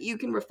instances that you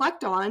can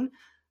reflect on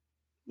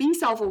be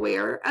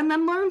self-aware, and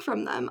then learn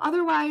from them.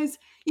 Otherwise,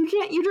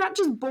 you're not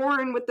just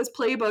born with this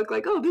playbook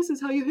like, oh, this is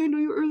how you handle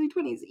your early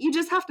 20s. You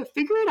just have to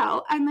figure it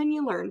out, and then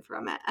you learn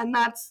from it. And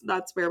that's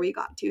where we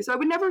got to. So I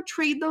would never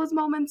trade those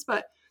moments,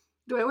 but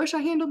do I wish I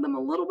handled them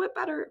a little bit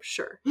better?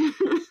 Sure.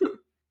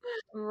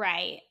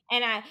 Right.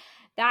 And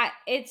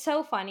it's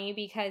so funny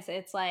because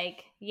it's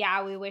like,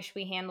 yeah, we wish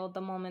we handled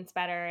the moments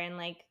better, and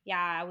like,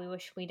 yeah, we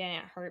wish we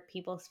didn't hurt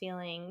people's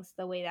feelings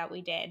the way that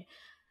we did.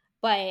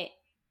 But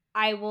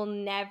I will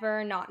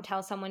never not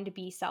tell someone to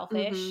be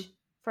selfish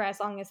for as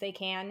long as they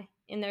can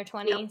in their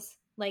 20s. Yep.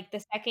 Like, the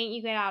second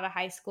you get out of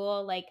high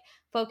school, like,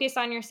 focus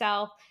on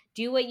yourself,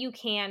 do what you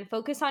can,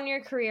 focus on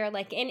your career,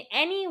 like, in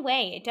any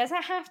way. It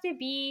doesn't have to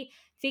be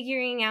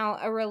figuring out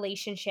a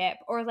relationship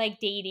or like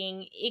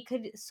dating. It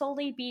could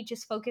solely be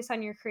just focus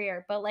on your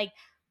career, but like,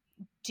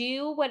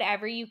 do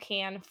whatever you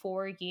can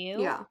for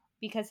you. Yeah.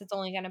 Because it's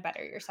only going to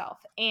better yourself.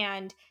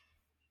 And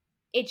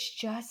it's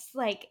just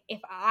like, if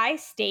I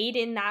stayed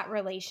in that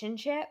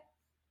relationship,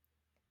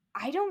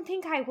 I don't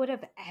think I would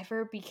have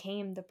ever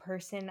became the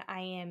person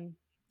I am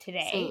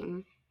today.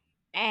 Same.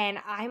 And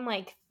I'm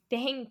like,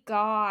 thank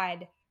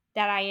God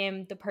that I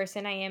am the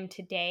person I am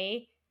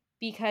today,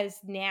 because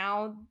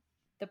now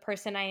the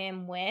person I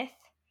am with,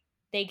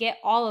 they get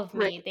all of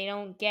me. Right. They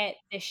don't get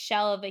the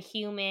shell of a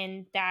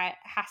human that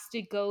has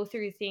to go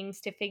through things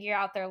to figure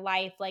out their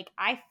life. Like,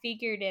 I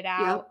figured it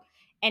out. Yep.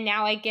 And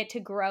now I get to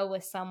grow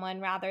with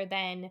someone rather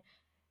than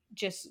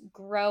just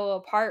grow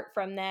apart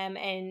from them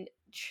and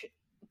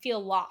feel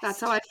lost. That's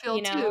how I feel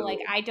too. Like,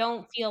 I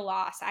don't feel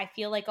lost. I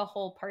feel like a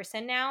whole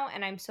person now,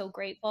 and I'm so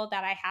grateful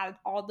that I had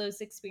all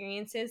those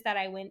experiences that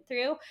I went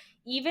through.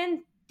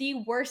 Even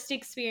the worst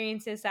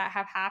experiences that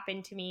have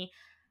happened to me,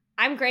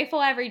 I'm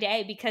grateful every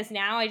day, because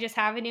now I just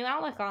have a new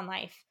outlook on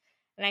life.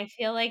 And I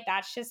feel like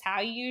that's just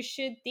how you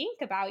should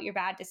think about your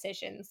bad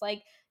decisions.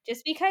 Like,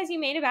 just because you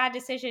made a bad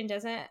decision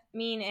doesn't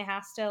mean it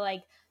has to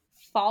like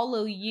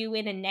follow you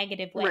in a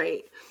negative way.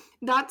 Right.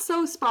 That's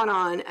so spot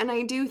on. And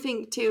I do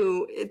think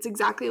too, it's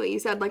exactly what you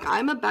said. Like,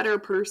 I'm a better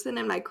person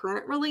in my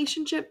current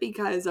relationship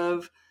because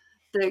of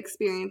the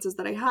experiences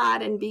that I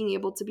had and being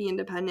able to be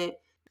independent.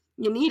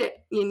 You need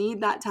it. You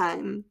need that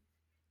time.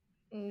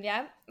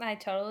 Yep, I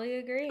totally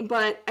agree.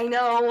 But I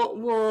know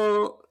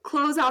we'll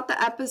close out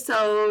the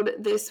episode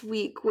this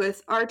week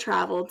with our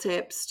travel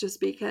tips,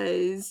 just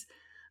because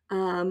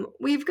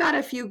we've got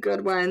a few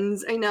good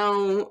ones. I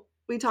know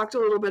we talked a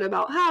little bit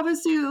about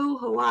Havasu,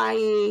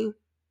 Hawaii,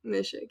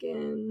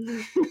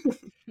 Michigan.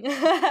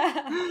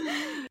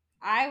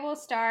 I will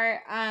start.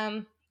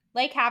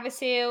 Lake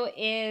Havasu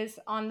is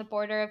on the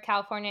border of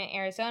California and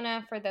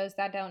Arizona. For those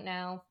that don't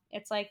know,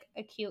 it's like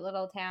a cute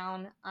little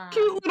town.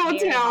 Cute little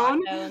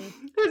town?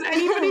 Has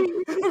anybody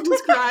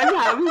described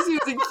Havasu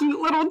as a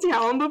cute little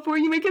town before?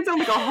 You make it sound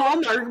like a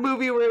Hallmark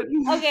movie.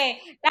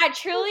 Okay, that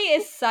truly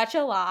is such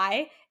a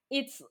lie.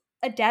 It's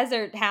a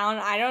desert town.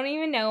 I don't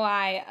even know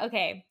why.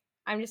 Okay,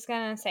 I'm just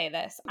going to say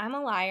this. I'm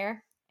a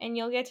liar, and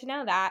you'll get to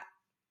know that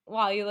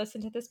while you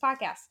listen to this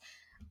podcast.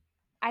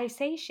 I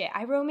say shit.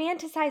 I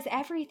romanticize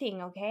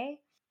everything, okay?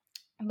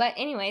 But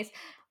anyways,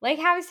 Lake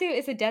Havasu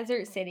is a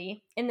desert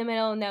city in the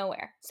middle of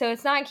nowhere. So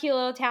it's not a cute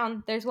little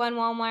town. There's one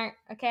Walmart,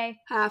 okay?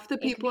 Half the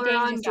people are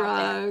on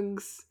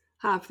drugs.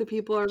 Half the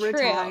people are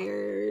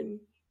retired.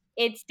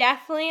 It's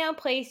definitely a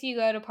place you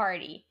go to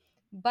party.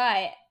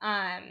 But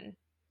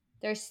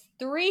there's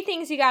 3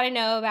 things you got to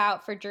know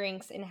about for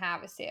drinks in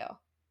Havasu.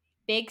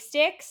 Big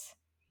sticks,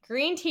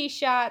 green tea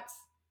shots,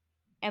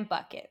 and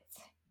buckets.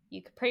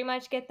 You could pretty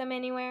much get them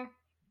anywhere.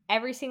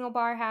 Every single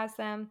bar has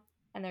them,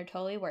 and they're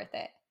totally worth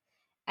it.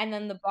 And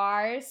then the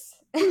bars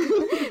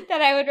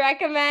that I would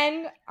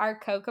recommend are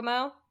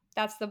Kokomo.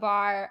 That's the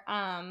bar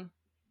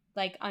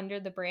like under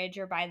the bridge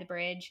or by the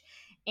bridge.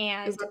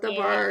 And is that the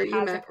bar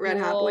you met Red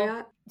Hat Boy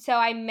at? So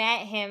I met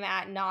him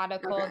at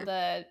Nautical,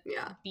 the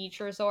beach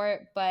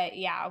resort. But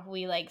yeah,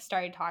 we like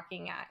started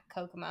talking at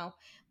Kokomo.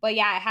 But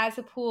yeah, it has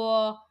a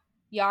pool,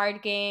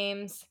 yard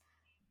games.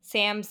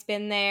 Sam's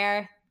been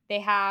there.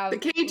 They have the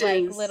cages.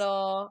 Like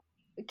little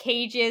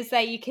cages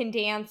that you can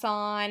dance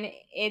on.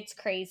 It's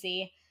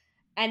crazy.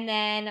 And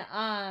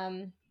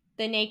then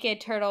the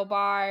Naked Turtle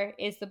Bar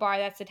is the bar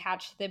that's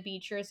attached to the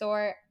beach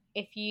resort.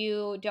 If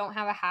you don't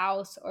have a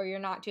house or you're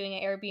not doing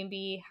an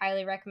Airbnb,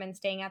 highly recommend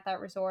staying at that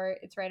resort.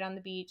 It's right on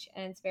the beach,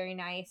 and it's very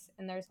nice.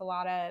 And there's a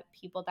lot of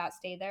people that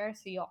stay there,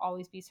 so you'll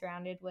always be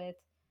surrounded with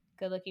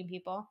good-looking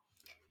people.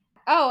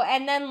 Oh,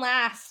 and then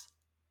last,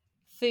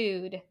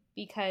 food,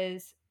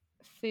 because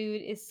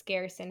food is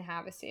scarce in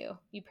Havasu.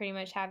 You pretty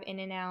much have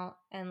In-N-Out,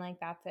 and like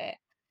that's it.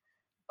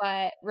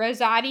 But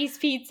Rosati's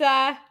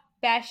Pizza,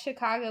 best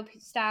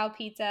Chicago-style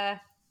pizza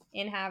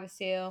in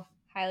Havasu.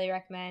 Highly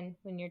recommend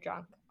when you're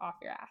drunk off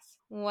your ass.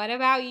 What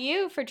about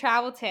you for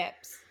travel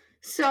tips?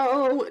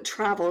 So,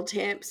 travel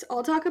tips.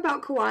 I'll talk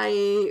about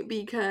Kauai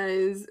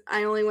because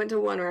I only went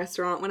to one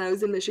restaurant when I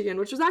was in Michigan,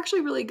 which was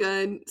actually really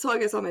good. So I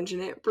guess I'll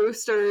mention it.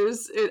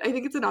 Brewster's. I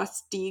think it's in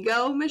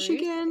Otsego,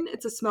 Michigan.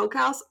 It's a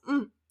smokehouse.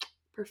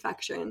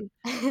 perfection.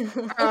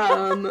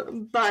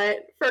 But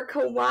for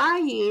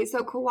Kauai,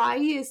 so Kauai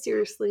is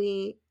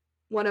seriously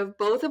one of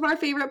both of our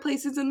favorite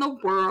places in the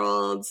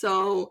world.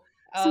 So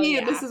Oh, see,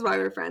 this yeah. is why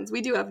we're friends.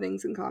 We do have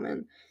things in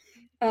common.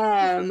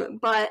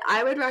 But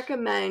I would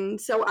recommend,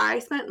 so I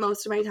spent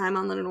most of my time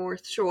on the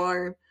North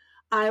Shore.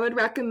 I would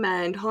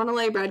recommend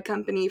Honolulu Bread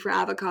Company for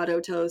avocado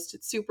toast.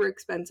 It's super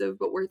expensive,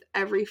 but worth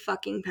every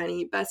fucking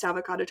penny. Best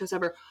avocado toast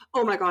ever.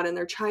 Oh my god, and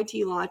their chai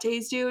tea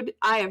lattes, dude.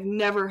 I have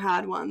never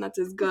had one that's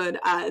as good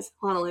as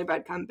Honolulu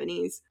Bread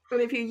Company's.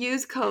 And if you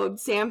use code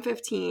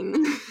SAM15.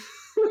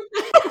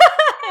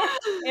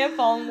 If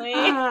only.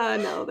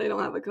 No, they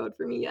don't have a code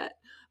for me yet.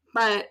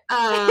 But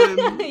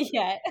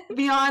Yet.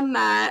 beyond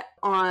that,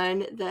 on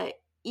the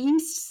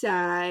east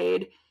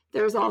side,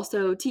 there's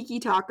also Tiki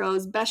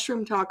Tacos, best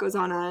shrimp tacos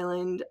on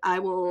island. I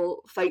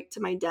will fight to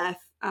my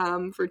death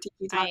for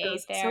Tiki I Tacos.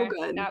 ate there. So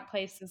good. That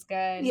place is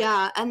good.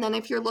 Yeah, and then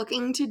if you're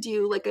looking to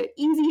do like an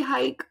easy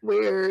hike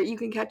where you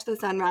can catch the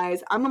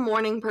sunrise, I'm a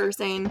morning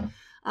person,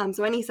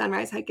 so any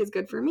sunrise hike is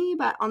good for me.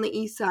 But on the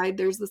east side,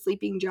 there's the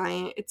Sleeping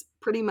Giant. It's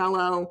pretty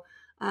mellow.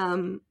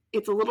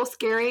 It's a little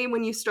scary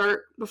when you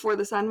start before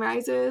the sun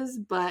rises,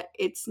 but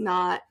it's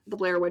not the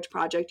Blair Witch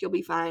Project. You'll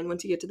be fine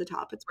once you get to the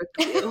top. It's worth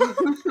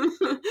the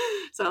view.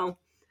 So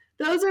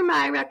those are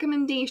my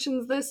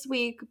recommendations this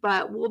week,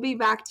 but we'll be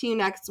back to you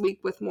next week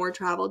with more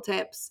travel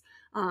tips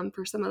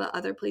for some of the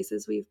other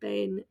places we've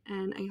been.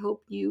 And I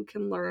hope you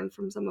can learn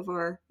from some of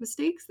our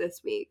mistakes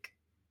this week.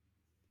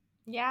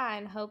 Yeah,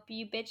 and hope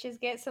you bitches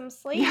get some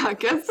sleep. Yeah,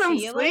 get some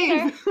See you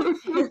sleep.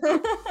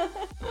 later.